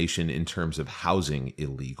discrimination in terms of housing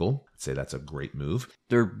illegal. I'd say that's a great move.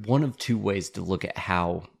 There are one of two ways to look at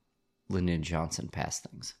how Lyndon Johnson passed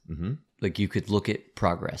things. Mm-hmm. You could look at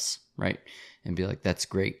progress, right? And be like, that's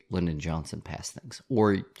great, Lyndon Johnson passed things.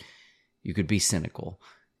 Or you could be cynical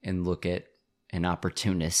and look at an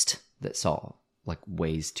opportunist that saw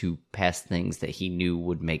ways to pass things that he knew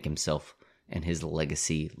would make himself and his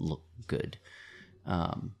legacy look good.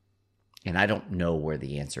 And I don't know where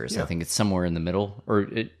the answer is. I think it's somewhere in the middle. Or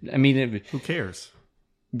who cares?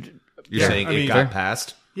 You're saying it got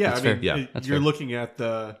passed? Yeah, you're looking at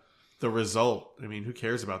the result. Who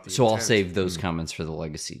cares about the So intent? I'll save those comments for the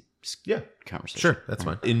legacy conversation. Sure, that's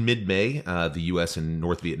fine. In mid-May, the U.S. and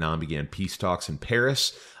North Vietnam began peace talks in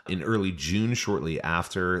Paris. In early June, shortly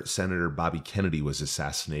after, Senator Bobby Kennedy was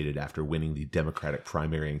assassinated after winning the Democratic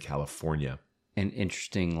primary in California. An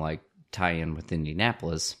interesting tie-in with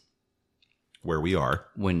Indianapolis, where we are.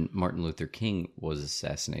 When Martin Luther King was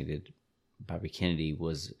assassinated, Bobby Kennedy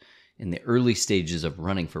was in the early stages of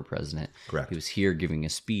running for president. Correct. He was here giving a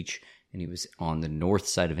speech, and he was on the north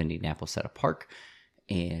side of Indianapolis at a park,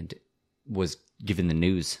 and was given the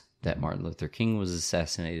news that Martin Luther King was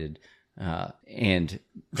assassinated, and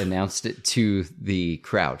announced it to the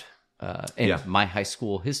crowd. My high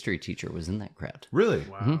school history teacher was in that crowd. Really?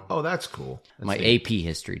 Wow. Mm-hmm. Oh, that's cool. My AP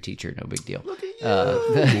history teacher, no big deal. Look at you.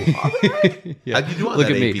 All right. How'd you do on Look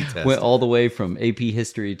that at AP me. test? Went all the way from AP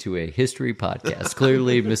history to a history podcast.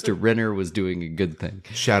 Clearly, Mr. Renner was doing a good thing.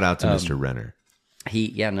 Shout out to Mr. Renner.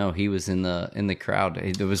 He was in the crowd.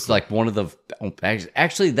 It was one of the,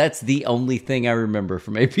 actually, that's the only thing I remember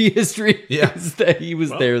from AP history. Yeah. Is that he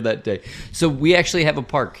was there that day. So we actually have a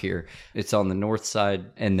park here. It's on the north side,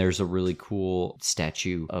 and there's a really cool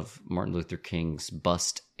statue of Martin Luther King's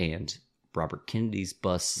bust and Robert Kennedy's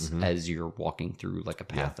busts as you're walking through a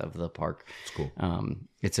path of the park. It's cool.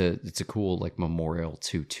 It's a cool memorial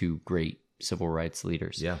to two great civil rights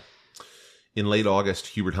leaders. Yeah. In late August,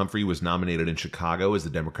 Hubert Humphrey was nominated in Chicago as the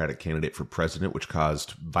Democratic candidate for president, which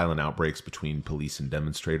caused violent outbreaks between police and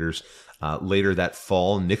demonstrators. Later that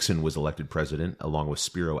fall, Nixon was elected president, along with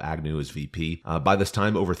Spiro Agnew as VP. By this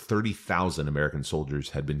time, over 30,000 American soldiers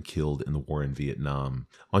had been killed in the war in Vietnam.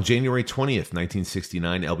 On January 20th,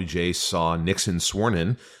 1969, LBJ saw Nixon sworn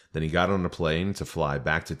in. Then he got on a plane to fly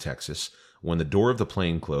back to Texas. When the door of the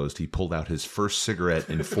plane closed, he pulled out his first cigarette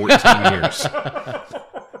in 14 years.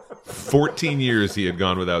 14 years he had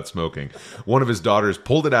gone without smoking. One of his daughters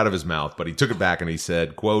pulled it out of his mouth, but he took it back and he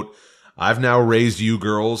said, quote, "I've now raised you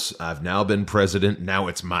girls. I've now been president. Now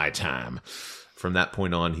it's my time." From that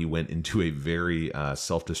point on, he went into a very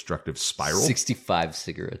self-destructive spiral. 65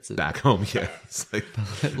 cigarettes. Back home, yeah. It's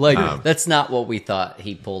that's not what we thought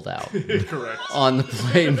he pulled out. Correct. On the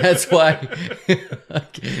plane. That's why.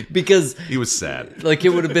 Because he was sad. It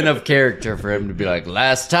would have been of character for him to be like,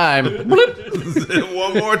 last time.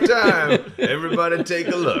 One more time. Everybody take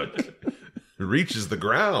a look. It reaches the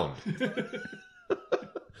ground.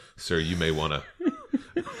 Sir, you may want to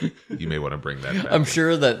bring that back. I'm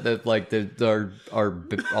sure that our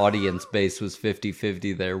audience base was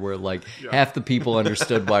 50-50 there, where half the people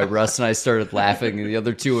understood why Russ and I started laughing, and the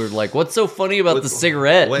other two were like, "What's so funny about the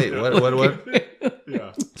cigarette?" Wait, what?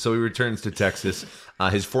 Yeah. So he returns to Texas.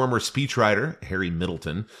 His former speechwriter, Harry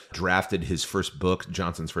Middleton, drafted his first book,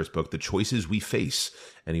 Johnson's first book, The Choices We Face,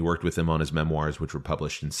 and he worked with him on his memoirs, which were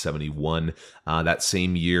published in 71. That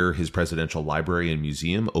same year, his presidential library and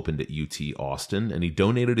museum opened at UT Austin, and he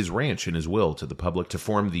donated his ranch and his will to the public to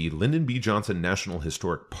form the Lyndon B. Johnson National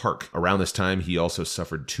Historic Park. Around this time, he also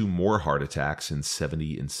suffered 2 more heart attacks in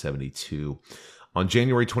 70 and 72. On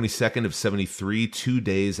January 22nd of 73, 2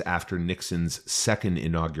 days after Nixon's second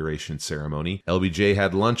inauguration ceremony, LBJ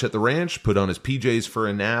had lunch at the ranch, put on his PJs for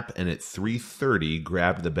a nap, and at 3:30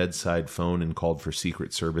 grabbed the bedside phone and called for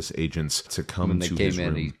Secret Service agents to come to his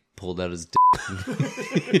room. He pulled out his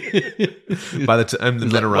By the time the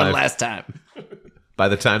men arrived, one last time. By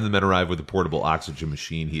the time the men arrived with a portable oxygen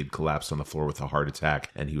machine, he had collapsed on the floor with a heart attack,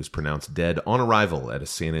 and he was pronounced dead on arrival at a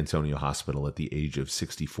San Antonio hospital at the age of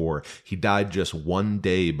 64. He died just 1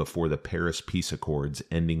 day before the Paris Peace Accords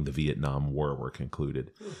ending the Vietnam War were concluded.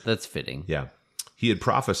 That's fitting. Yeah. He had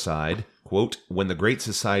prophesied, quote, when the Great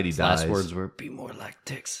Society His dies... last words were, be more like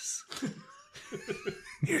Texas.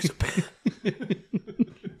 Here's a pen.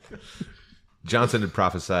 Johnson had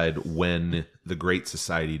prophesied, when the Great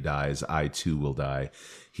Society dies, I too will die.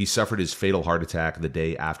 He suffered his fatal heart attack the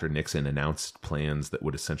day after Nixon announced plans that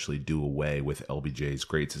would essentially do away with LBJ's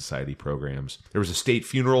Great Society programs. There was a state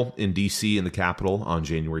funeral in D.C. in the Capitol on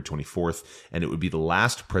January 24th, and it would be the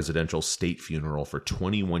last presidential state funeral for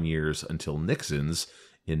 21 years until Nixon's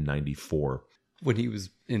in 94. When he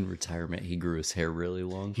was in retirement, he grew his hair really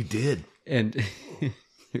long. He did. And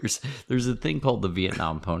there's a thing called the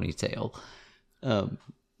Vietnam ponytail.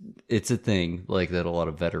 It's a thing like that. A lot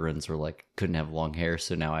of veterans were like, couldn't have long hair,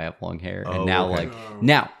 so now I have long hair. And now, okay.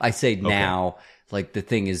 Now I say now, like the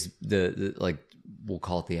thing is the like we'll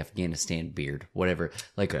call it the Afghanistan beard, whatever.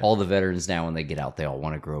 Like all the veterans now, when they get out, they all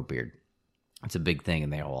want to grow a beard. It's a big thing,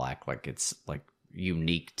 and they all act like it's like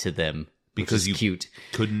unique to them because you cute.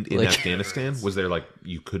 Couldn't in Afghanistan? Was there like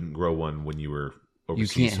you couldn't grow one when you were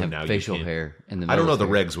overseas? You can't have facial hair in the military. I don't know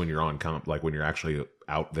the regs when you're on comp, like when you're actually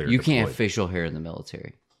out there. You deployed. can't have facial hair in the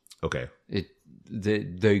military. Okay.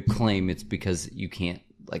 They claim it's because you can't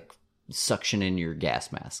like suction in your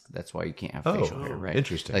gas mask. That's why you can't have facial hair, right?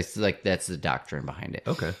 Interesting. Like that's the doctrine behind it.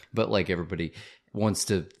 Okay. But like everybody wants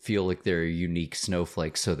to feel like they're a unique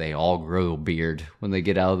snowflake, so they all grow a beard when they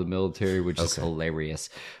get out of the military, which is hilarious.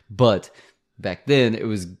 But back then, it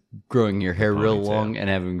was growing your hair real long and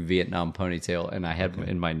having a Vietnam ponytail. And I had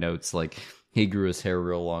in my notes like, he grew his hair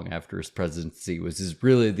real long after his presidency, which is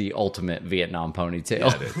really the ultimate Vietnam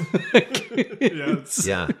ponytail.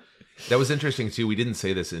 Yeah. That was interesting, too. We didn't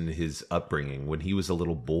say this in his upbringing. When he was a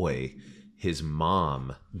little boy, his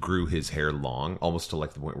mom grew his hair long, almost to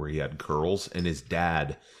like the point where he had curls. And his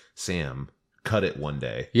dad, Sam, cut it one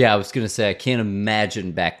day. Yeah, I was going to say, I can't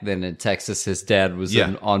imagine back then in Texas, his dad was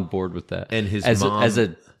on board with that. And his mom... As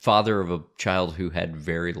a father of a child who had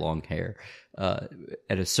very long hair...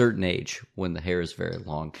 at a certain age, when the hair is very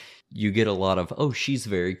long, you get a lot of, oh, she's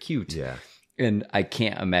very cute. Yeah. And I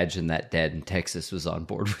can't imagine that dad in Texas was on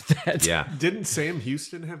board with that. Yeah. Didn't Sam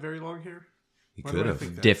Houston have very long hair? He could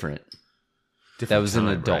have. Different. That was in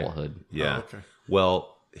adulthood. Right? Yeah. Oh, okay.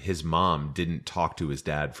 Well, his mom didn't talk to his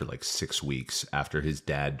dad for like 6 weeks after his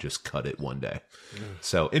dad just cut it one day.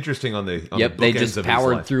 So interesting on the yep, the they just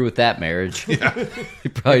powered through with that marriage. Yeah. He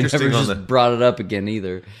probably never just brought it up again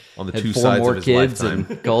either. On the had two 4 sides more of his kids lifetime.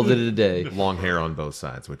 And called it a day. Long hair on both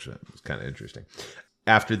sides, which was kind of interesting.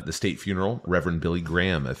 After the state funeral, Reverend Billy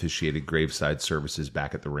Graham officiated graveside services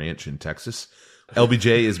back at the ranch in Texas.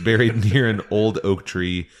 LBJ is buried near an old oak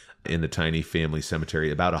tree in the tiny family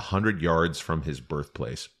cemetery about 100 yards from his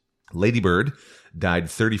birthplace. Lady Bird died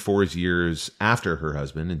 34 years after her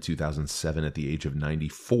husband in 2007 at the age of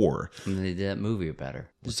 94. And they did that movie about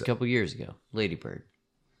her just a couple years ago. Lady Bird.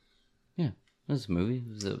 Yeah, that was a movie.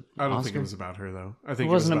 I don't think it was about her, though. I think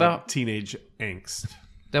it wasn't about teenage angst.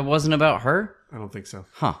 That wasn't about her? I don't think so.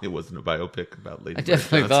 Huh. It wasn't a biopic about Lady Bird. I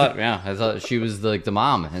definitely thought, I thought she was like the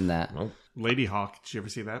mom in that. Nope. Lady Hawk. Did you ever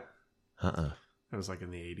see that? Uh-uh. That was like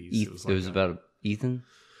in the 80s. It was about Ethan?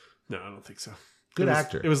 No, I don't think so. Good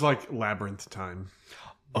actor. It was like Labyrinth time.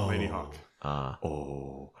 Lady Hawk.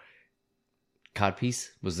 Codpiece?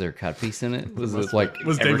 Was there codpiece in it? Was it like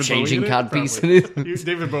was ever-changing codpiece in it?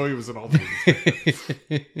 David Bowie was in all these.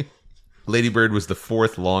 Lady Bird was the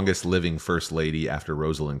 4th longest living first lady after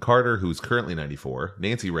Rosalind Carter, who's currently 94,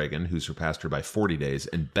 Nancy Reagan, who surpassed her by 40 days,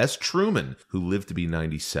 and Bess Truman, who lived to be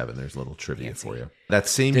 97. There's a little trivia for you. That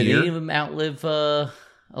same year... Did any of them outlive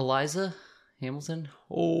Eliza Hamilton?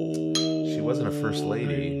 Oh, she wasn't a first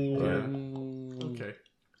lady. Okay.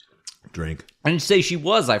 Drink. I didn't say she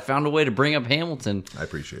was. I found a way to bring up Hamilton. I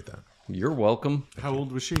appreciate that. You're welcome. How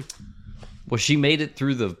old was she? Well, she made it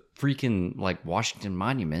through the freaking Washington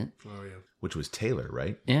Monument. Oh yeah. Which was Taylor,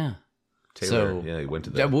 right? Yeah. Taylor, he went to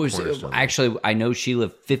the that was cornerstone. actually, I know she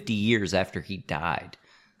lived 50 years after he died.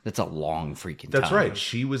 That's a long freaking time. That's right.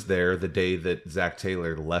 She was there the day that Zach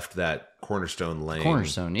Taylor left that Cornerstone Lane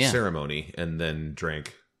ceremony and then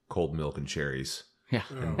drank cold milk and cherries. Yeah.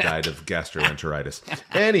 And died of gastroenteritis.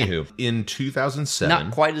 Anywho, in 2007...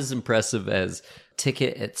 Not quite as impressive as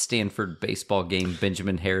ticket at Stanford baseball game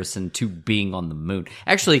Benjamin Harrison to being on the moon.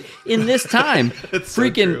 Actually, in this time,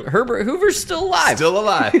 freaking Herbert Hoover's still alive. Still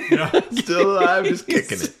alive. Still alive, just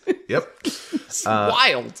kicking it. Yep. It's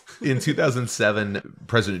wild. In 2007,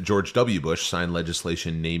 President George W. Bush signed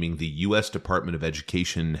legislation naming the U.S. Department of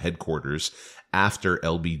Education headquarters after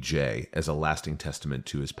LBJ as a lasting testament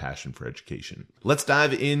to his passion for education. Let's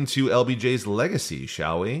dive into LBJ's legacy,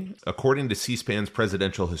 shall we? According to C-SPAN's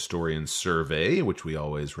Presidential Historian Survey, which we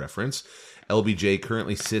always reference, LBJ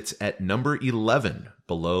currently sits at number 11,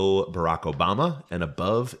 below Barack Obama and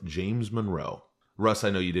above James Monroe. Russ, I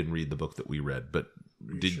know you didn't read the book that we read, but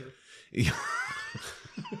did... Sure?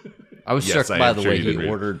 I was struck by the way he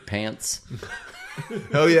ordered pants.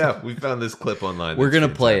 Oh yeah, we found this clip online. We're gonna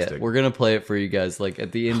play it. We're gonna play it for you guys.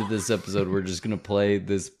 At the end of this episode, we're just gonna play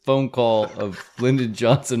this phone call of Lyndon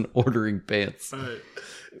Johnson ordering pants.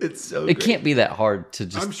 It's so. It can't be that hard to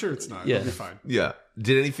just. I'm sure it's not. Yeah, it'll be fine. Yeah.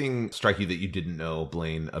 Did anything strike you that you didn't know,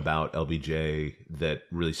 Blaine, about LBJ that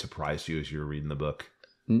really surprised you as you were reading the book?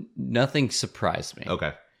 Nothing surprised me.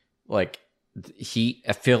 Okay.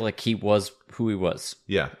 I feel like he was who he was.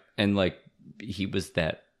 Yeah. And he was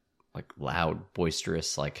that loud,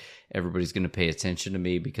 boisterous, everybody's going to pay attention to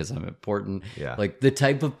me because I'm important. Yeah. The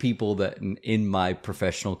type of people that in my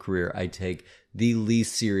professional career I take the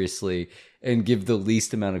least seriously and give the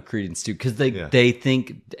least amount of credence to because they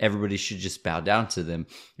think everybody should just bow down to them.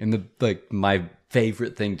 And my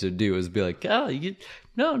favorite thing to do is be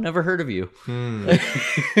no, never heard of you.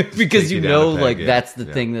 Because that's the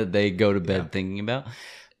thing that they go to bed thinking about.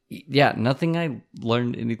 Yeah, nothing I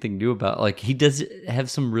learned anything new about. He does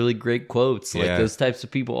have some really great quotes. Those types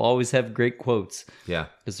of people always have great quotes. Yeah.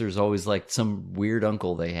 Because there's always some weird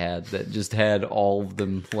uncle they had that just had all of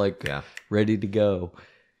them ready to go.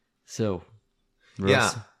 So, Russ.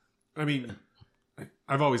 Yeah. I mean,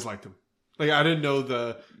 I've always liked him. I didn't know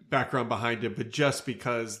the background behind it, but just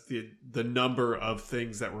because the number of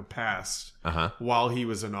things that were passed while he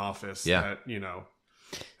was in office that,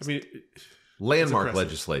 I mean... Landmark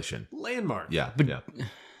legislation. Landmark. Yeah. But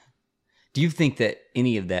do you think that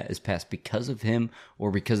any of that is passed because of him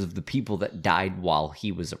or because of the people that died while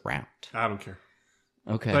he was around? I don't care.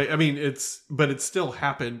 Okay. I mean, it still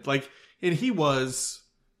happened. And he was,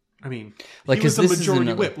 he like, was a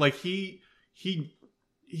majority whip. Like he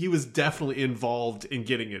was definitely involved in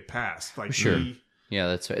getting it passed. Like, sure. Yeah,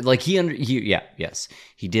 that's right. Like he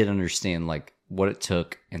did understand like what it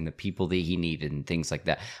took and the people that he needed and things like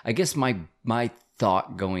that. I guess my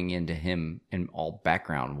thought going into him and all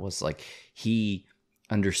background was like he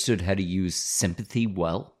understood how to use sympathy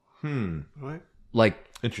well. What? Like,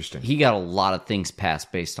 interesting. He got a lot of things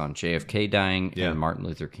passed based on JFK dying and Martin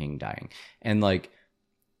Luther King dying. And like,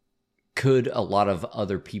 could a lot of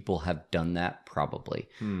other people have done that? Probably.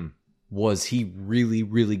 Was he really,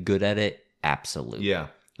 really good at it? Absolutely. Yeah.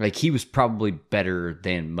 Like, he was probably better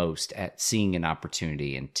than most at seeing an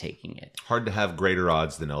opportunity and taking it. Hard to have greater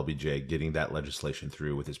odds than LBJ getting that legislation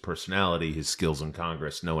through with his personality, his skills in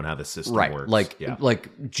Congress, knowing how the system works. Like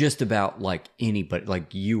just about like anybody,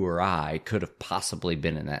 like you or I could have possibly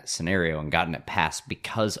been in that scenario and gotten it passed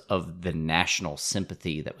because of the national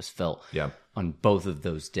sympathy that was felt on both of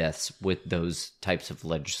those deaths with those types of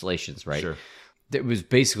legislations, right? Sure. It was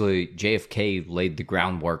basically JFK laid the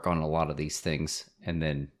groundwork on a lot of these things and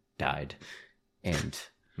then died. And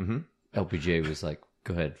LBJ was like,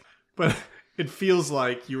 go ahead. But it feels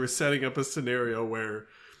like you were setting up a scenario where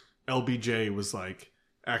LBJ was like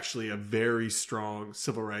actually a very strong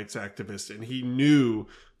civil rights activist. And he knew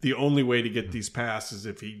the only way to get these passed is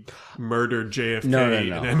if he murdered JFK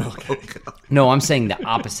and MLK. No, I'm saying the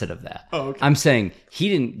opposite of that. Oh, okay. I'm saying he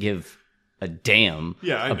didn't give a damn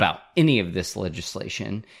I about any of this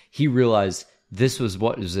legislation. He realized this was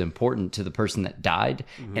what was important to the person that died,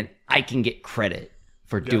 and I can get credit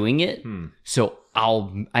for doing it. So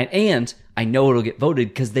I know it'll get voted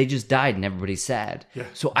because they just died and everybody's sad. Yeah.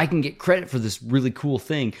 So I can get credit for this really cool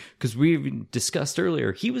thing because we even discussed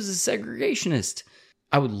earlier, he was a segregationist.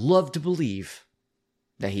 I would love to believe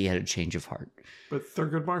that he had a change of heart. But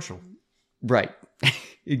Thurgood Marshall. Right.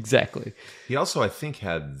 Exactly. He also, I think,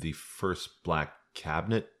 had the first black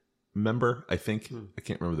cabinet member, I think. I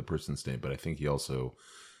can't remember the person's name, but I think he also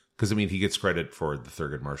Because, I mean, he gets credit for the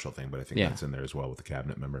Thurgood Marshall thing, but I think that's in there as well with the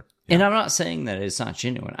cabinet member. Yeah. And I'm not saying that it's not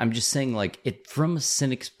genuine. I'm just saying, like, it from a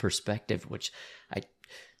cynic's perspective, which I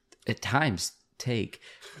at times take.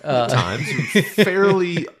 At times,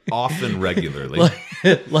 fairly often, regularly.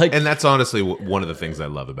 Like, and that's honestly one of the things I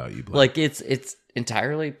love about you, Blake. Like, it's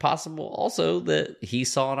entirely possible also that he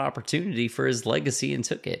saw an opportunity for his legacy and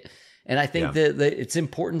took it. And I think that it's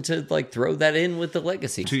important to like throw that in with the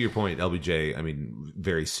legacy. To your point, LBJ, I mean,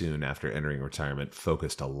 very soon after entering retirement,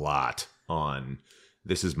 focused a lot on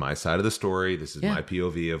this is my side of the story. This is my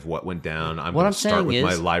POV of what went down. I'm going to start with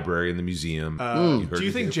my library in the museum. Do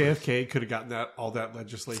you think JFK could have gotten all that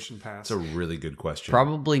legislation passed? That's a really good question.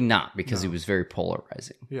 Probably not, because he was very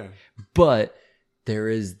polarizing. Yeah. But there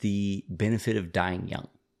is the benefit of dying young.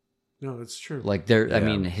 No, that's true. Like I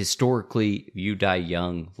mean, historically, you die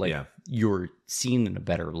young, like you're seen in a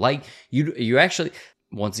better light. You actually,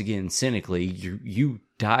 once again, cynically, you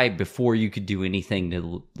die before you could do anything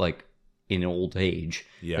to like in old age.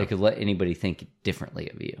 Yeah, they could let anybody think differently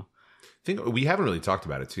of you. I think we haven't really talked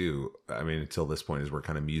about it too. I mean, until this point, as we're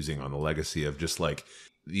kind of musing on the legacy of just like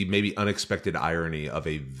the maybe unexpected irony of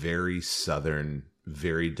a very Southern,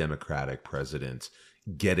 very Democratic president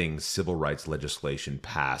getting civil rights legislation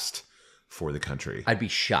passed for the country. I'd be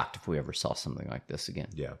shocked if we ever saw something like this again.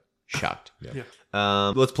 Yeah. Shocked.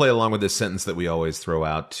 Let's play along with this sentence that we always throw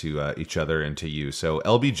out to each other and to you. So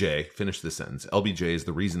LBJ, finish this sentence. LBJ is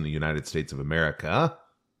the reason the United States of America.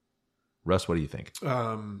 Russ, what do you think?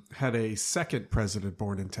 Had a second president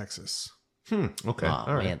born in Texas. Okay. Oh,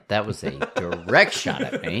 all right. Man, that was a direct shot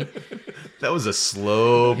at me. That was a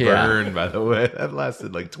slow burn, by the way. That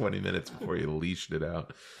lasted like 20 minutes before you leashed it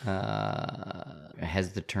out.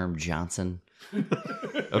 Has the term Johnson.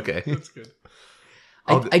 Okay. That's good.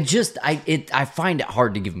 I find it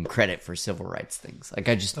hard to give him credit for civil rights things. Like,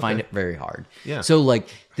 I just find it very hard. Yeah. So, like,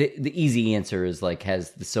 the easy answer is, like,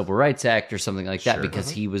 has the Civil Rights Act or something like that because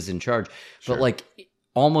he was in charge. But, like,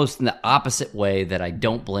 almost in the opposite way that I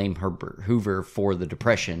don't blame Herbert Hoover for the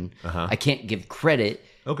Depression, I can't give credit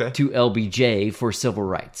to LBJ for civil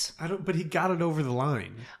rights. But he got it over the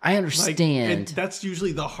line. I understand. Like, that's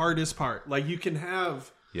usually the hardest part. Like, you can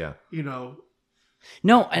have,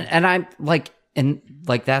 No, and I'm like... And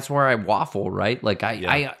like that's where I waffle, right? Like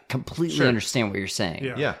I completely understand what you're saying.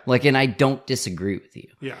 Yeah. Like, and I don't disagree with you.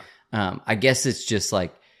 Yeah. I guess it's just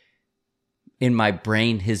like in my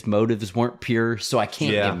brain, his motives weren't pure, so I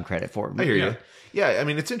can't give him credit for it. I hear you. Yeah, I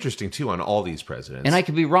mean, it's interesting too on all these presidents, and I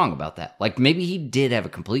could be wrong about that. Like maybe he did have a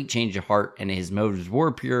complete change of heart, and his motives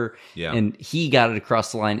were pure. Yeah. And he got it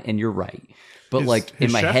across the line. And you're right. But like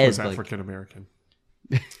his in my chef head, was like, African American.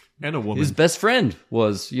 And a woman. His best friend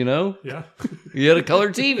was, Yeah. he had a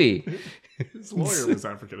color TV. His lawyer was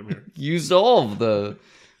African American. Used all of the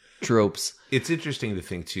tropes. It's interesting to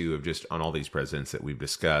think too of just on all these presidents that we've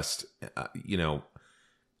discussed,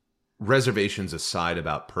 reservations aside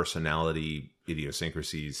about personality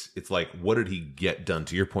idiosyncrasies. It's like, what did he get done?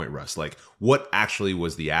 To your point, Russ, like what actually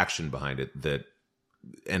was the action behind it that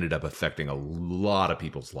ended up affecting a lot of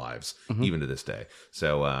people's lives, even to this day.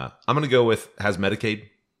 So I'm going to go with has Medicaid,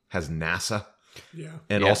 has NASA. Yeah.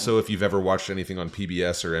 And also, if you've ever watched anything on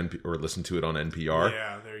PBS or listened to it on NPR,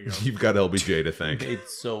 there you go. You've got LBJ to thank. He made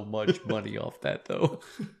so much money off that, though.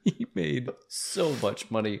 He made so much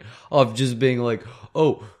money off just being like,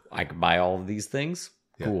 oh, I can buy all of these things.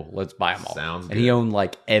 Yeah. Cool, let's buy them all. Sounds and good. He owned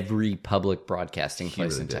like every public broadcasting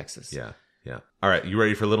place in Texas. Yeah. All right, you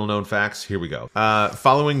ready for little known facts? Here we go.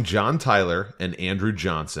 Following John Tyler and Andrew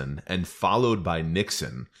Johnson, and followed by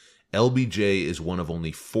Nixon, LBJ is one of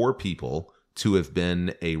only 4 people to have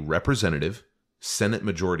been a representative, Senate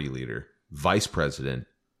Majority Leader, Vice President,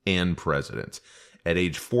 and President. At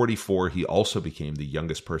age 44, he also became the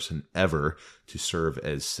youngest person ever to serve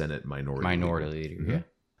as Senate Minority Leader.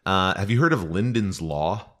 Yeah. Have you heard of Lyndon's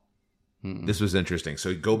Law? This was interesting.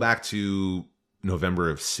 So go back to November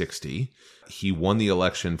of 60. He won the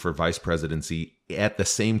election for vice presidency at the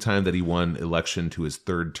same time that he won election to his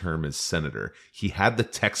 3rd term as senator. He had the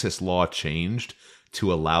Texas law changed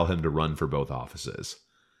to allow him to run for both offices.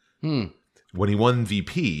 When he won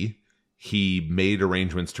VP, he made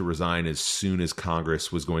arrangements to resign as soon as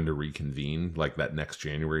Congress was going to reconvene, like that next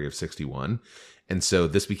January of 61. And so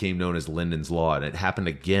this became known as Lyndon's Law, and it happened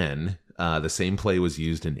again. The same play was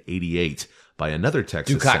used in 88 by another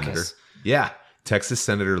Texas senator. Yeah. Texas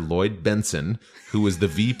Senator Lloyd Benson, who was the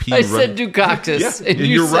VP. I said Dukakis. Yeah, and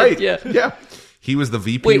you're said, right. Yeah. He was the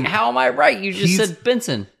VP. Wait, how am I right? You just said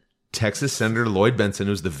Benson. Texas Senator Lloyd Benson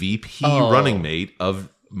was the VP running mate of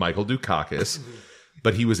Michael Dukakis,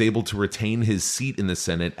 but he was able to retain his seat in the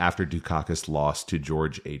Senate after Dukakis lost to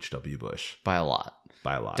George H.W. Bush. By a lot.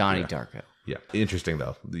 by a lot. Donnie yeah. Darko. Yeah. Interesting,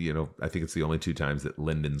 though. I think it's the only 2 times that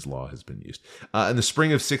Lyndon's Law has been used. In the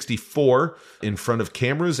spring of 1964, in front of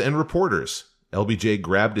cameras and reporters, LBJ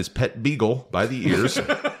grabbed his pet beagle by the ears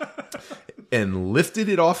and lifted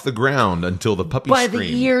it off the ground until the puppy screamed. By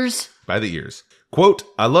the ears? By the ears. Quote,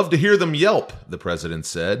 "I love to hear them yelp," the president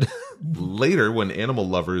said. Later, when animal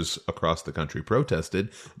lovers across the country protested,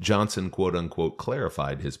 Johnson, quote unquote,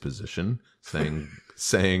 clarified his position,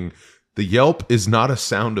 saying, "The yelp is not a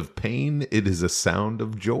sound of pain, it is a sound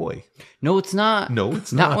of joy." No, it's not. No,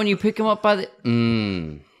 it's not. Not when you pick him up by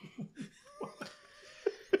the...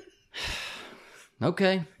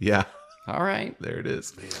 Okay. Yeah. All right. There it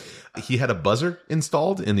is. He had a buzzer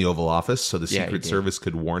installed in the Oval Office so the Secret Service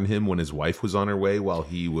could warn him when his wife was on her way while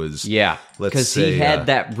he was, because he had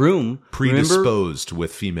that room predisposed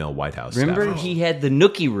with female White House Remember, staffers. he had the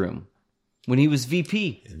nookie room when he was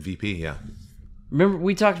VP. VP, yeah. Remember,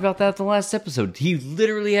 we talked about that in the last episode. He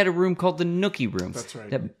literally had a room called the nookie room. That's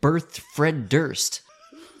right. That birthed Fred Durst.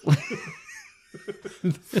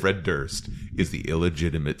 Fred Durst is the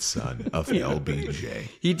illegitimate son of LBJ.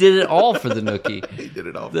 He did it all for the nookie. He did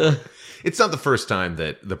it all. It's not the first time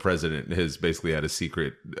that the president has basically had a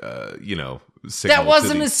secret, signal. That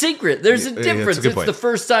wasn't a secret. There's a difference. It's the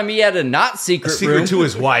first time he had a not secret room. To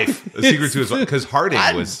his wife. A secret to his wife. Because Harding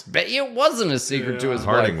was... I bet you it wasn't a secret to his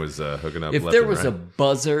Harding wife. was hooking up If left there and was right. a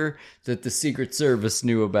buzzer that the Secret Service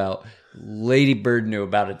knew about, Lady Bird knew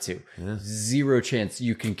about it too. Yeah. Zero chance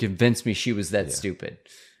you can convince me she was that stupid.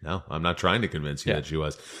 No, I'm not trying to convince you that she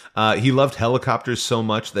was. He loved helicopters so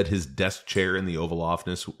much that his desk chair in the Oval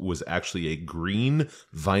Office was actually a green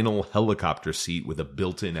vinyl helicopter seat with a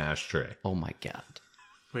built-in ashtray. Oh my God.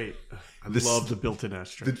 Wait, I love the built-in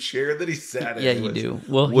ashtray. The chair that he sat in Yeah, you do.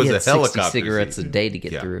 Well, was he had a 60 helicopter cigarettes seat. a day to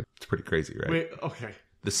get through. It's pretty crazy, right? Wait, okay.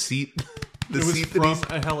 The seat... It was from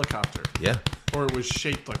a helicopter. Yeah. Or it was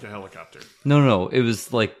shaped like a helicopter. No. It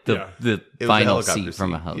was like the It was a vinyl helicopter seat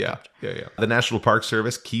from a helicopter. Yeah. The National Park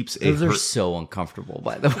Service keeps Those are so uncomfortable,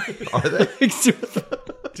 by the way. Are they?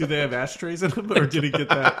 Do they have ashtrays in them, or did he get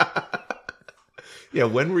that? Yeah,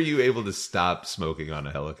 when were you able to stop smoking on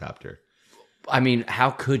a helicopter? I mean, how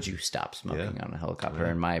could you stop smoking on a helicopter,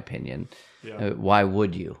 in my opinion? Yeah. Why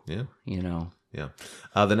would you? Yeah. Yeah.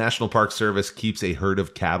 The National Park Service keeps a herd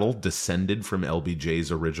of cattle descended from LBJ's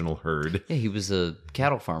original herd. Yeah, he was a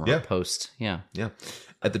cattle farmer post. Yeah. Yeah.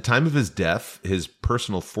 At the time of his death, his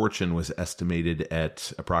personal fortune was estimated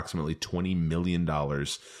at approximately $20 million,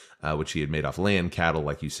 which he had made off land, cattle,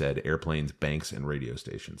 like you said, airplanes, banks, and radio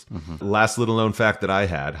stations. Mm-hmm. Last little known fact that I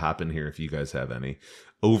had, hop in here if you guys have any.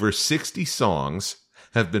 Over 60 songs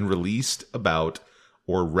have been released about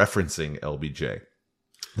or referencing LBJ.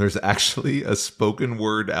 There's actually a spoken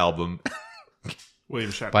word album.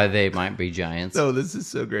 William Shatner. By They Might Be Giants. Oh, this is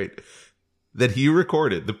so great. That he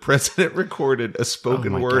recorded. The president recorded a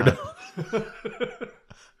spoken word.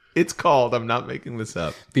 It's called, I'm not making this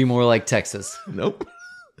up. Be More Like Texas. Nope.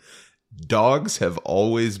 Dogs Have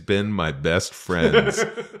Always Been My Best Friends.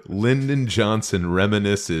 Lyndon Johnson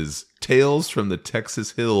reminisces. Tales from the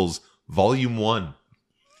Texas Hills, Volume 1.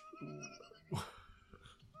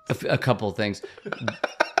 A couple of things.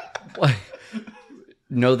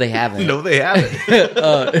 No, they haven't. No, they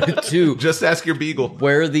haven't. Two. Just ask your beagle.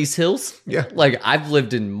 Where are these hills? Yeah. Like, I've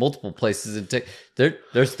lived in multiple places in Texas. They're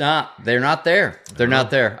not there. They're not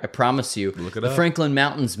there. I promise you. Look it the up. Franklin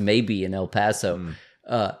Mountains may be in El Paso.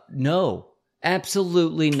 No,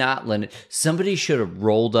 absolutely not, Lyndon. Somebody should have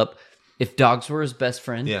rolled up. If dogs were his best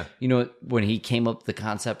friend, you know, when he came up with the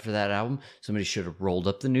concept for that album, somebody should have rolled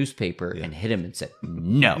up the newspaper and hit him and said,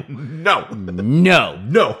 no, No. no,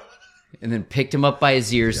 No. and then picked him up by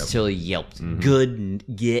his ears till he yelped.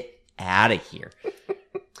 Good, get out of here.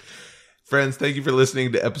 Friends, thank you for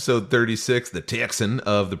listening to episode 36, the Texan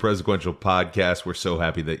of the Presidential Podcast. We're so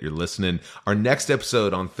happy that you're listening. Our next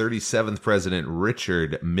episode on 37th President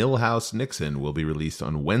Richard Milhouse Nixon will be released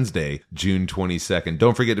on Wednesday, June 22nd.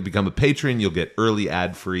 Don't forget to become a patron. You'll get early,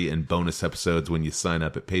 ad-free, and bonus episodes when you sign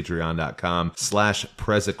up at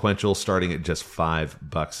patreon.com/presequential, starting at just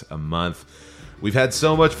 $5 a month. We've had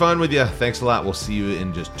so much fun with you. Thanks a lot. We'll see you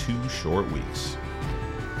in just 2 short weeks.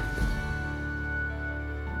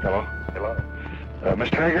 Hello? Hello.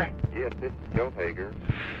 Mr. Hager? Yes, this is Joe Hager.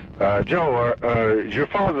 Joe, is your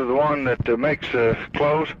father the one that makes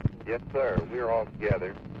clothes? Yes, sir. We're all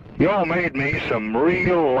together. You all made me some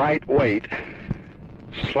real lightweight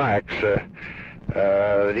slacks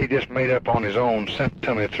that he just made up on his own, sent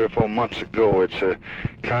to me 3 or 4 months ago. It's a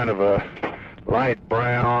kind of a light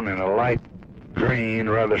brown and a light green,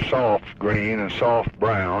 rather soft green and soft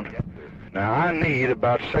brown. Yes, sir. Now, I need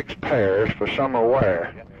about 6 pairs for summer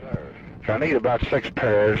wear. Yes, sir. I need about 6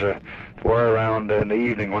 pairs to wear around in the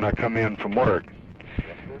evening when I come in from work.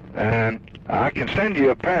 And I can send you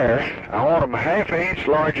a pair. I want them a ½ inch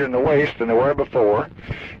larger in the waist than they were before,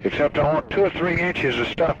 except I want 2 or 3 inches of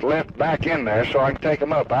stuff left back in there so I can take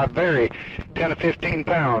them up. I vary 10 to 15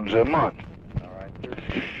 pounds a month.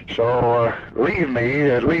 So leave me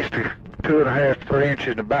at least 2.5, 3 inches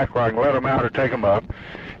in the back where I can let them out or take them up,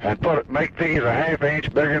 and make these a ½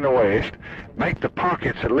 inch bigger in the waist. Make the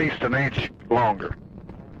pockets at least an inch longer.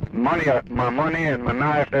 My money and my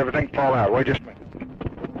knife and everything fall out. Wait just a minute.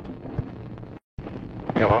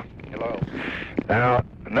 Hello? Hello. Now,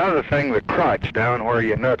 another thing, the crotch down where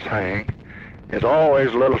your nuts hang is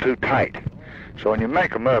always a little too tight. So when you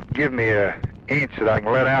make them up, give me an inch that I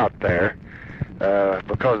can let out there,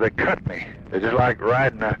 because they cut me. They're just like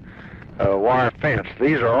riding a wire fence.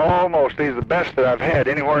 These are the best that I've had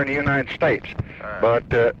anywhere in the United States. But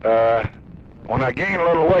when I gain a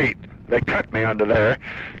little weight, they cut me under there.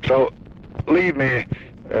 So leave me,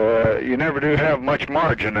 you never do have much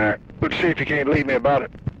margin there. Let's see if you can't leave me about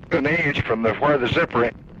an inch from where the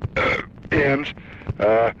zipper ends,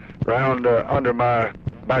 round under my,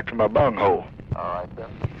 back to my bunghole. All right, then.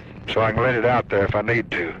 So I can let it out there if I need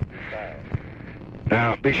to.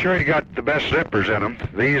 Now, be sure you got the best zippers in them.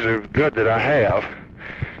 These are good that I have.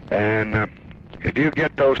 And if you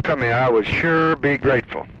get those to me, I would sure be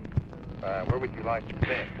grateful. Where would you like to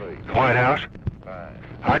send, please? White House?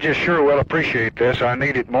 I just sure will appreciate this. I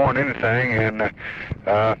need it more than anything. And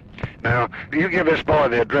now, you give this boy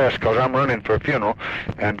the address, because I'm running for a funeral,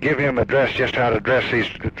 and give him address just how to dress these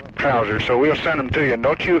trousers. So we'll send them to you. And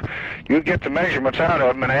don't you get the measurements out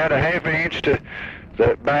of them and add a ½ inch to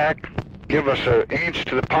the back. Give us an inch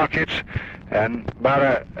to the pockets and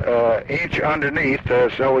about an inch underneath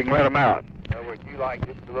so we can let them out. In other words, you like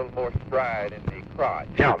just a little more stride in the crotch.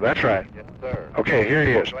 Yeah, that's right. Yes, sir. Okay, here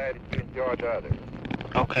he is. Glad that you enjoyed the others.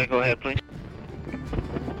 Okay, go ahead, please.